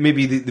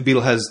maybe the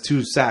beetle has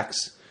two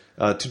sacs,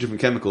 two different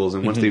chemicals,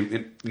 and once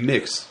they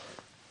mix.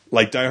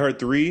 Like Die Hard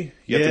 3,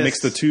 you have to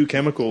mix the two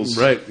chemicals.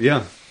 Right,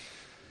 yeah.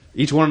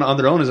 Each one on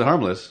their own is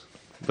harmless,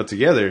 but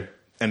together...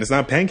 And it's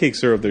not pancake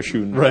syrup they're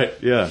shooting. Right,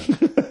 yeah.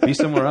 Be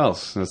somewhere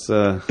else. That's.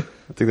 I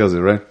think that was it,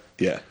 right?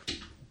 Yeah.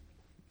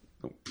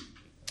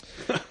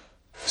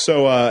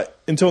 So,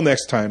 until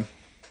next time,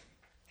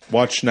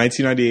 watch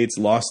 1998's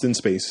Lost in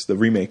Space, the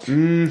remake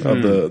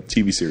of the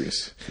TV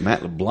series.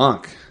 Matt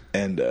LeBlanc.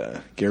 And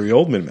Gary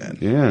Oldman, man.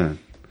 Yeah.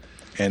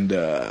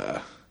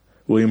 And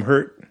William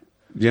Hurt.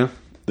 Yeah.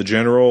 The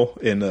General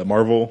in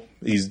Marvel.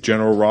 He's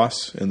General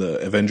Ross in the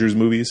Avengers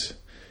movies.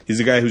 He's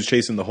the guy who's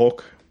chasing the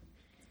Hulk.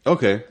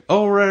 Okay.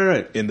 Oh,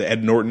 right. In the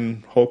Ed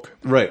Norton Hulk.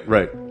 Right.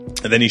 And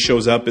then he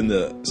shows up in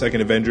the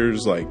second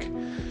Avengers like,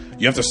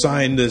 you have to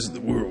sign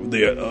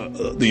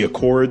the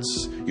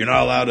Accords. You're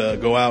not allowed to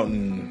go out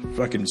and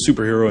fucking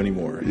superhero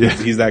anymore. Yeah.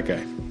 He's that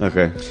guy.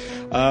 Okay.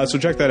 So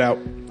check that out.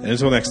 And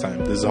until next time,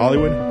 this is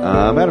Hollywood.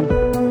 I'm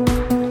Adam.